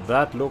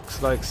 That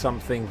looks like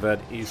something that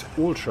is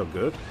ultra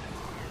good.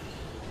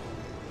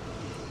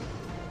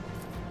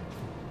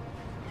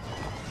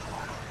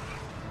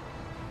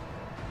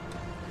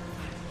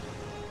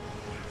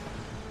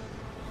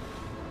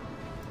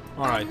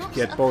 Alright,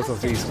 get both of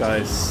these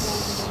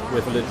guys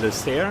with a little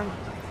stare.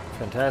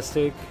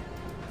 Fantastic.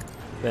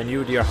 Then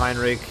you, dear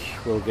Heinrich,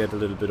 will get a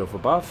little bit of a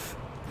buff.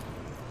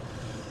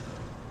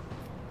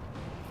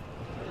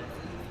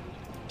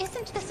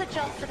 Isn't this a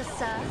job for the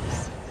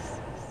serfs?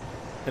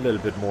 A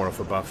little bit more of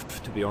a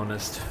buff, to be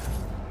honest.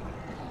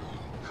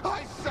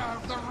 I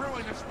serve the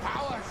ruinous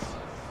powers!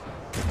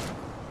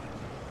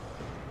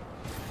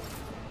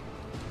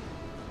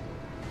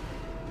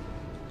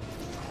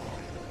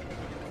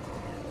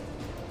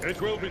 It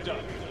will be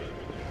done.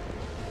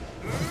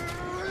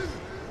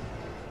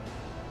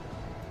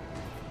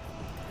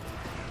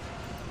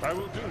 I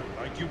will do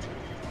my duty.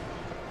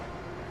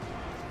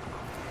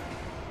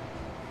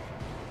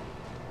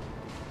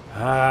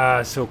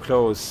 Ah, so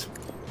close.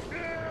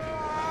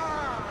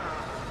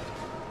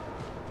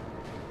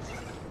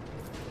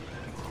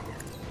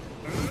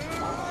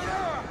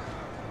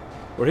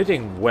 We're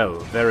hitting well,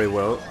 very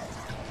well.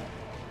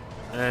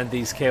 And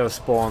these chaos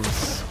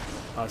spawns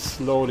are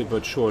slowly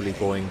but surely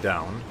going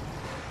down.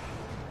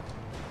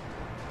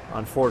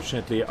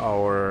 Unfortunately,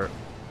 our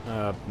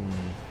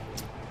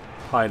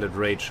pilot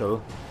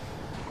Rachel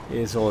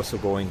is also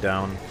going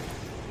down.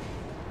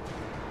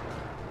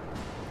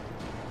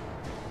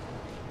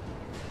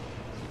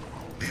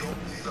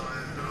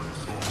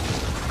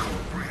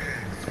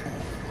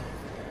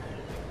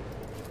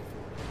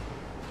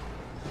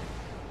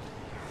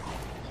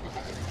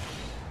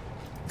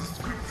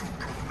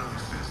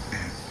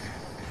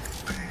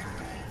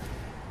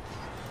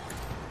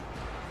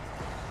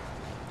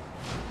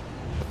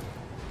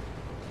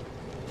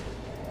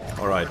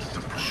 Alright,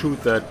 shoot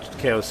that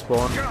chaos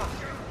spawn.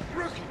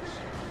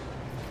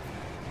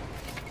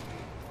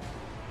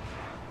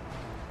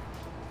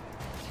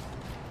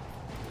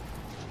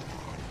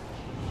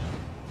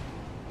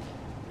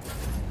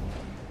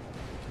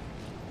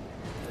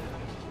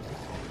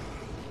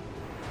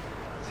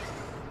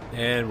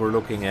 And we're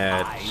looking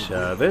at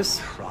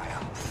this.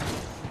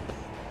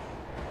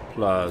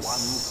 Plus One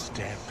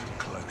step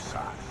closer.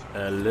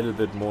 a little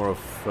bit more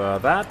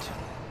of that.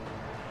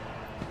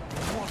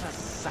 What a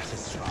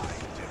satisfying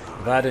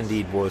device. That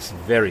indeed was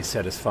very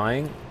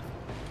satisfying.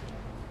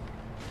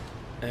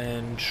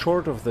 And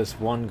short of this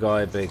one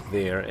guy back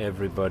there,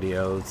 everybody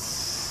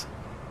else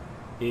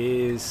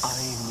is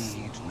I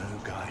need no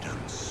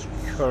guidance.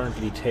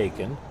 currently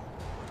taken.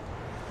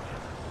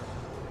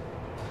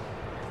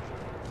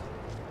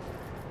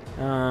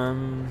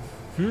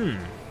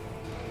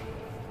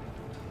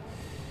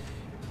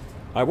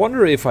 I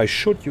wonder if I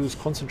should use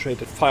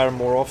concentrated fire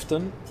more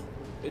often.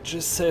 It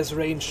just says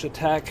ranged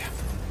attack.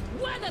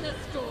 Weather the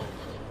storm!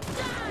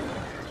 Stand!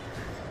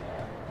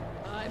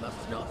 I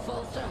must not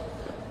falter.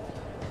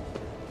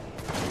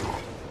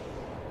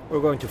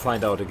 We're going to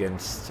find out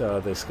against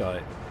this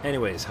guy.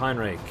 Anyways,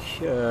 Heinrich.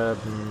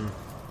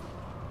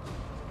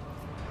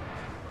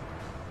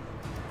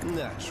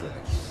 Naturally.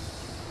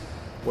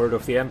 Word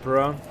of the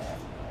Emperor.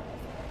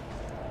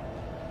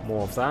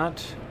 More of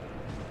that.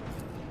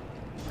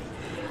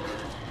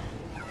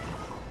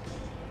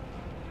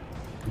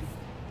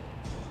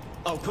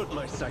 I'll put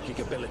my psychic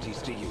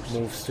abilities to use.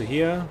 Moves to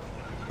here.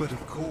 But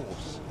of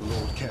course,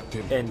 Lord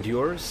Captain.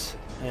 Endures.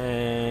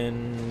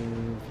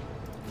 And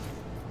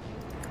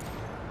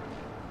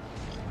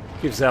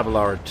gives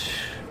Abelard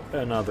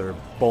another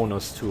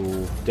bonus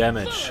to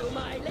damage. Follow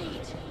my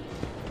lead.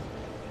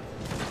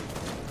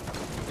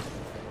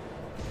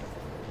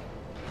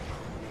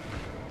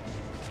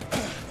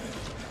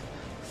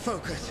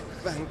 Focus,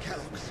 Van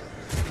Calix.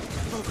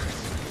 Focus.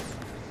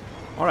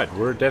 Alright,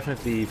 we're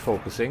definitely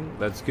focusing.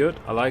 That's good.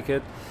 I like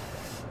it.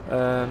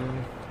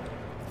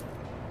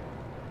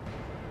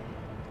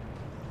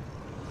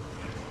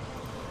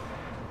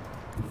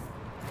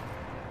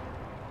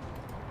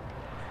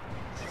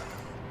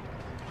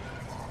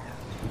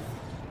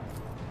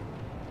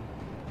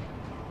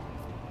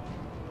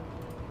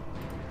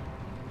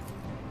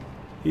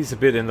 He's a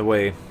bit in the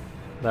way.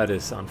 That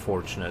is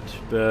unfortunate,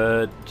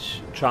 but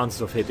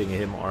chances of hitting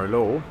him are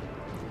low.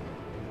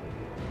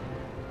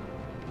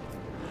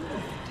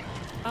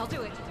 I'll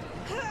do it.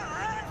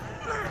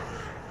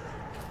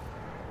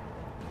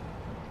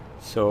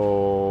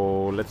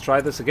 So let's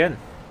try this again.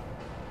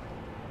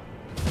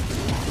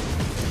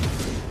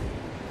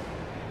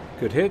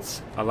 Good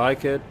hits. I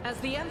like it. As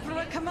the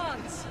Emperor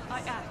commands,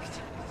 I act.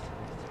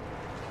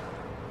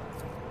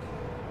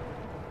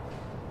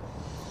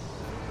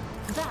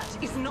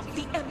 That is not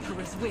the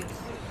Emperor's will.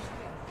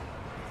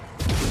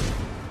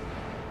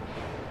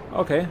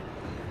 Okay.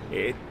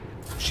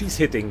 She's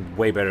hitting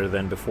way better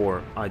than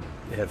before. I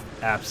have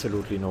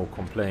absolutely no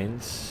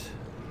complaints.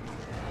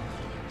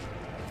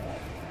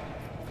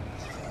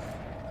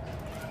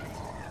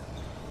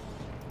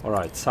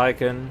 Alright,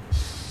 Syken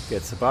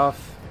gets a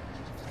buff.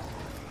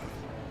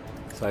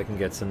 Syken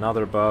gets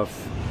another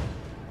buff.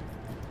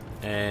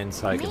 And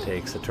Syken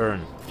takes a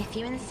turn. If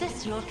you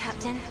insist, Lord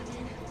Captain.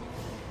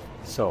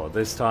 So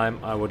this time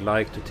I would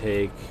like to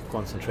take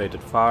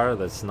concentrated fire.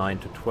 That's 9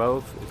 to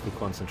 12. If we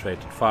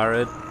concentrated fire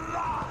it,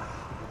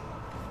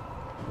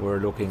 we're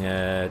looking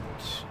at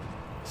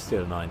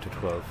still 9 to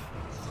 12.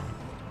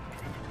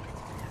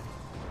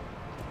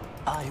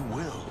 I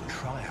will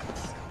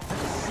triumph.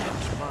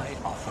 Accept my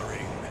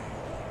offering.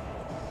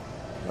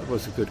 That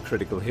was a good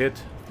critical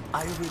hit.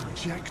 I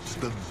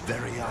reject the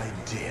very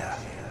idea.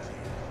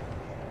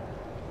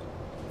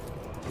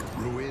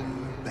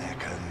 Ruin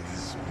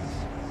beckons.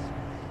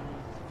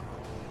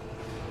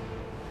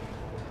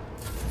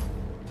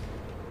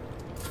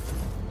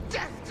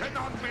 Death to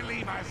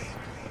non-believers!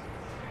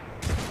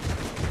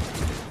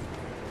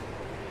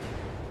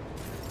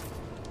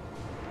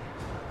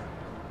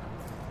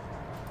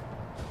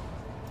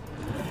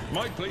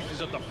 My place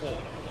is at the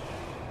fort.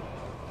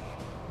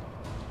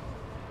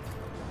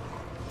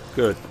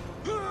 Good.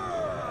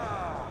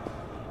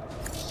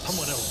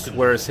 Someone else can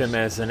Swears him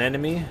as an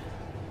enemy.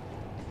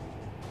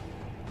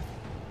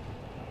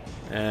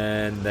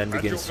 And then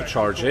begins to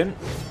charge in.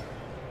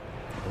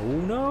 Oh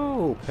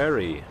no,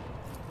 parry.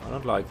 I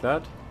don't like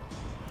that.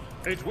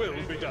 It will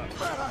be done.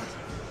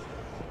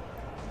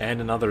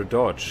 And another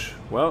dodge.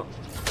 Well,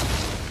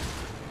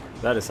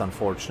 that is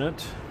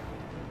unfortunate.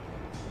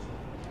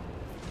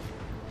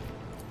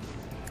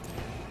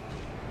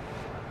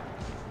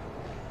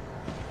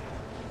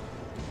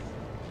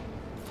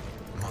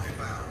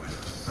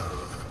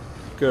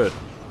 Good.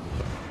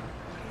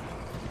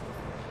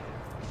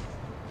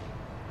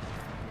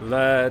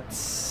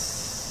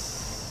 Let's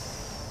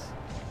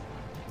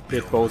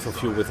hit both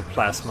of you with a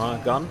plasma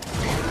gun.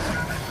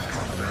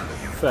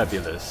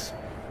 Fabulous.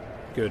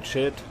 Good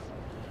shit.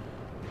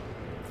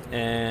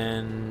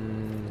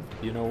 And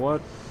you know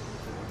what?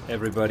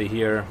 Everybody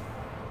here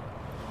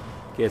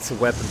gets a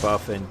weapon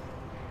buff and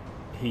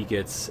he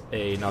gets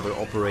another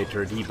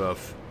operator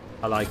debuff.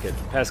 I like it.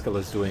 Pascal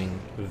is doing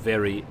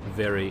very,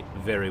 very,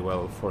 very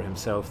well for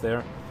himself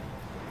there.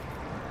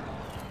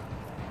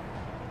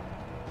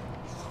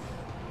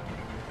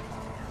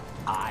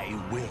 I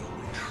will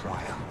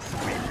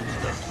triumph. Rend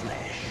the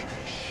flesh,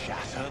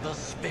 shatter the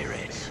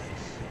spirit.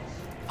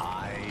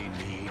 I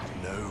need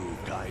no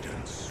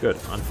guidance. Good.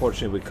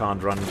 Unfortunately, we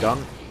can't run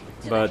gun.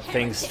 But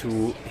thanks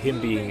to him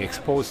being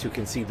exposed, you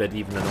can see that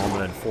even the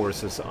normal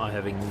enforcers are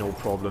having no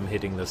problem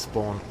hitting the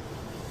spawn.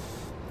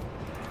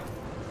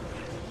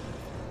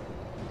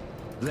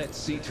 Let's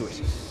see to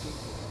it.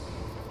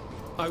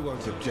 I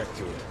won't object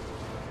to it.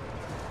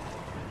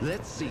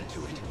 Let's see to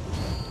it.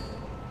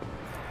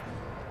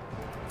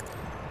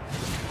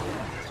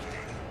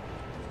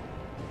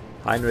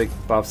 Heinrich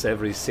buffs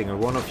every single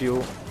one of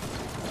you.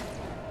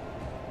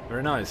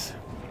 Very nice.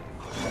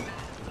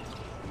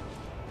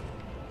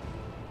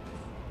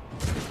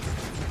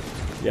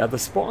 Yeah, the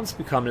spawns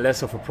become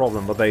less of a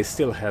problem, but they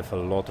still have a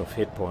lot of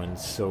hit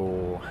points,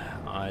 so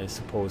I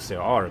suppose they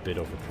are a bit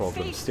of a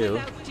problem Faith still.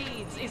 without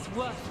deeds is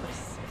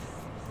worthless.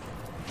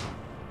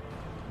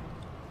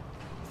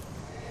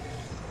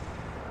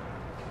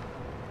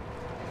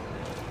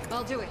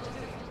 I'll do it.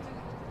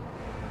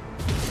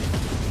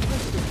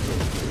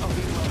 I'll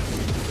be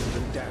right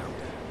and down.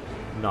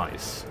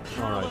 Nice.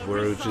 Alright, Power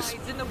we're just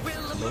resides in the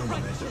will of the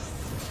righteous.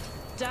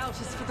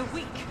 Doubt is for the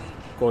weak.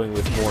 going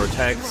with more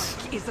attacks.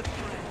 Rock is a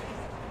threat.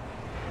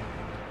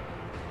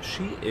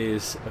 She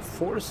is a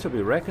force to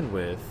be reckoned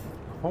with.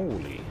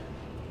 Holy.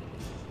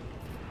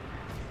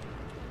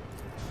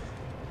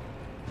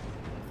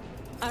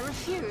 I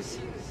refuse.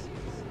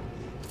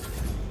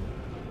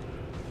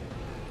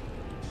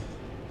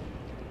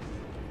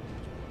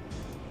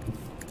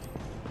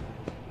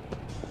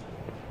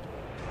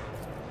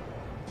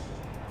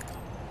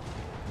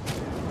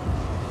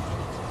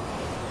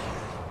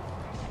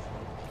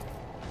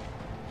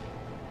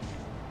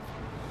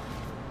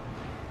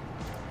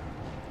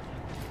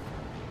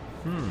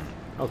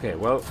 Okay,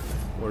 well,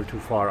 we're too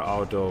far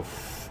out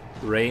of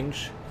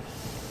range.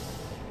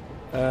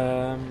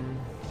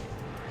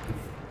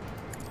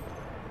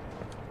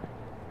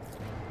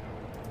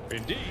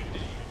 Indeed.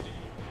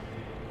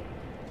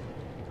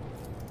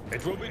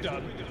 It will be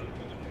done.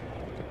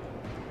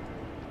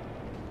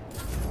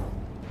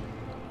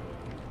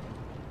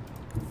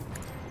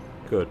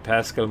 Good.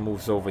 Pascal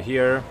moves over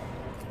here,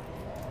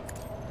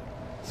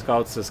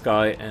 scouts this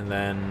guy, and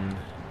then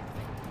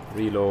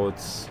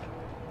reloads,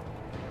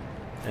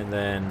 and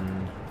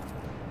then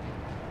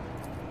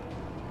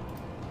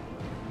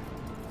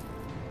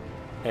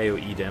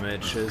AoE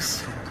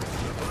damages.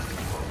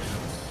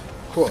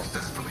 Cool.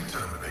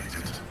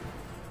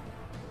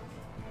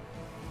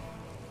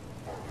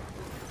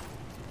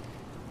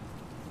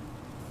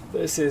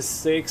 This is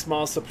 6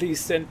 Master. Please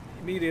send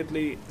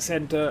immediately.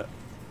 Center.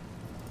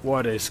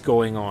 What is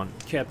going on?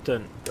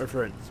 Captain.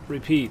 Reference.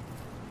 Repeat.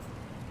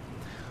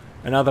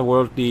 Another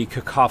worldly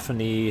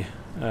cacophony,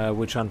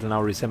 which until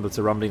now resembles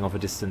the rumbling of a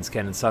distant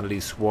cannon, suddenly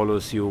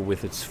swallows you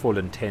with its full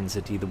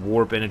intensity. The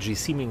warp energy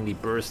seemingly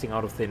bursting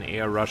out of thin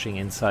air, rushing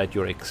inside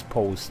your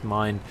exposed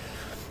mind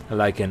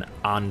like an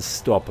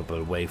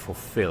unstoppable wave of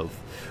filth.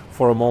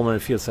 For a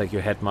moment it feels like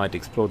your head might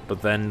explode,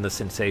 but then the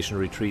sensation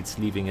retreats,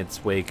 leaving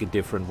its wake a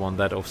different one,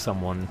 that of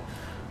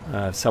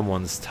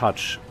someone's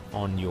touch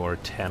on your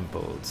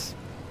temples.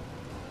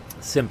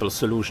 Simple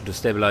solution to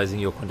stabilizing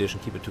your condition: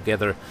 keep it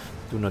together.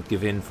 Do not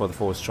give in, for the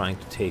foe is trying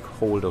to take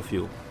hold of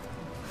you.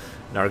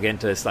 And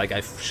Argenta is like,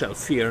 I shall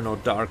fear no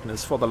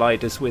darkness, for the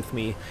light is with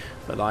me,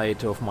 the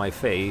light of my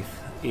faith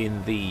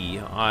in thee.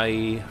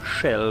 I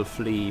shall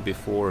flee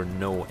before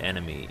no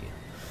enemy.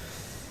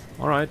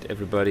 Alright,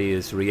 everybody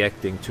is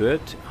reacting to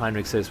it.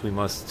 Heinrich says we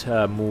must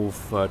move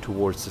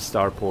towards the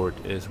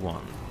starport as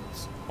one.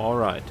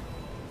 Alright.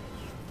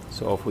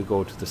 So if we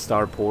go to the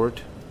starport.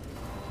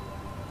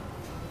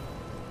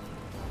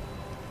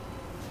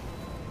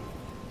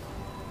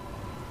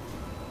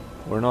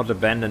 We're not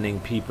abandoning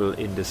people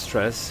in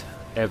distress.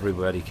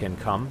 Everybody can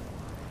come.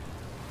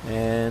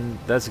 And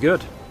that's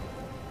good.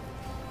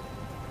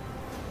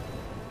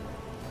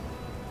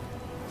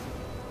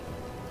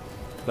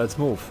 Let's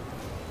move.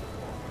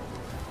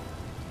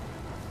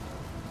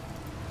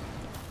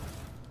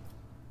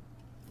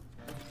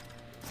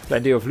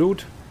 Plenty of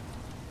loot.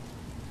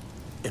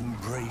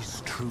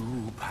 Embrace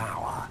true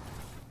power.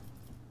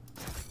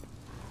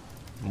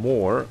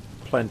 More.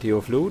 Plenty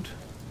of loot.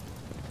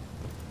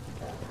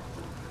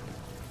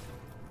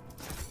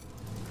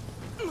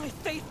 My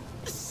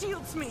faith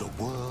shields me.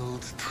 The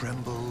world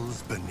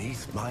trembles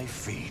beneath my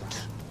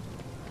feet.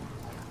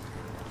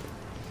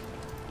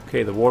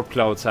 Okay, the warp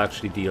clouds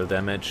actually deal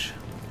damage.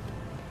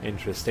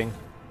 Interesting.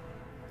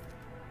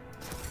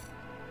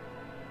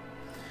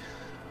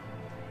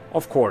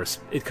 Of course,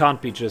 it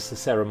can't be just a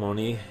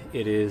ceremony.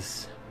 It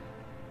is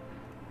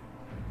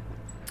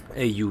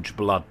a huge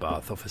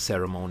bloodbath of a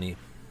ceremony.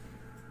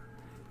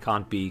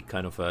 Can't be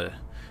kind of a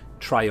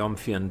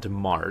triumphant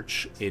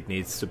march. It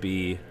needs to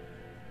be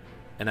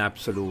an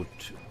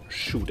absolute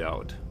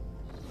shootout.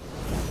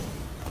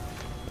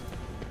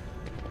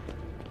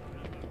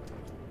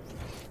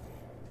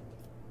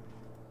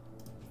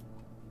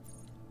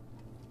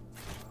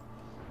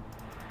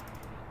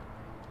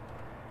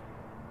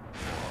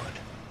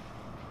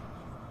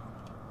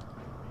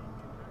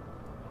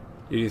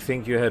 Did you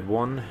think you had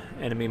one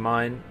enemy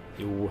mine?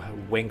 You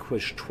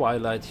vanquished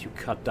Twilight, you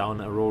cut down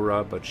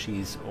Aurora, but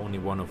she's only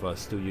one of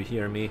us. Do you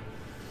hear me?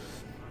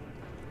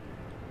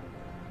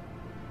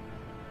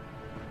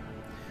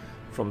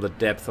 From the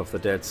depth of the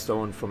dead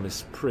stone, from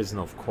his prison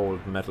of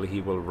cold metal,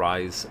 he will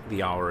rise.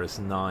 The hour is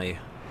nigh.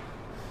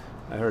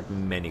 I heard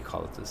many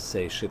cultists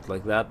say shit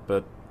like that,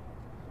 but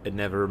it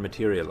never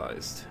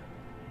materialized.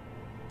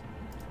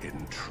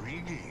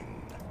 Intriguing.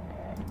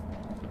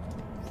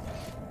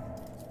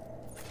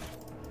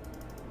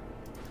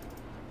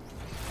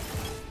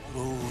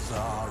 Rules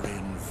are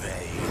in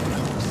vain.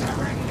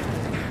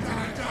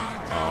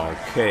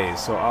 Okay,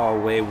 so our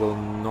way will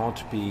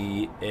not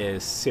be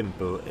as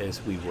simple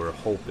as we were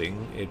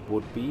hoping it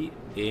would be,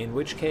 in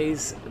which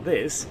case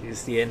this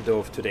is the end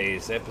of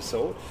today's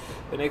episode.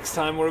 The next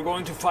time we're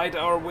going to fight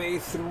our way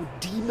through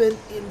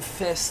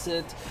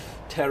demon-infested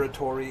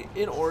territory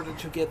in order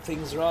to get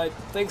things right.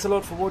 Thanks a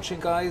lot for watching,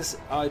 guys.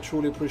 I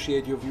truly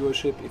appreciate your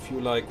viewership. If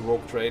you like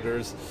rogue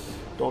traders,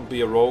 don't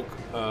be a rogue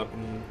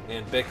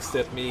and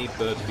backstab me,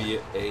 but be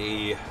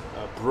a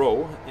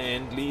bro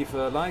and leave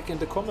a like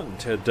and a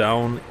comment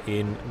down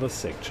in the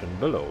section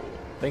below.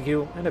 Thank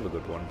you and have a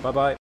good one. Bye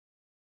bye.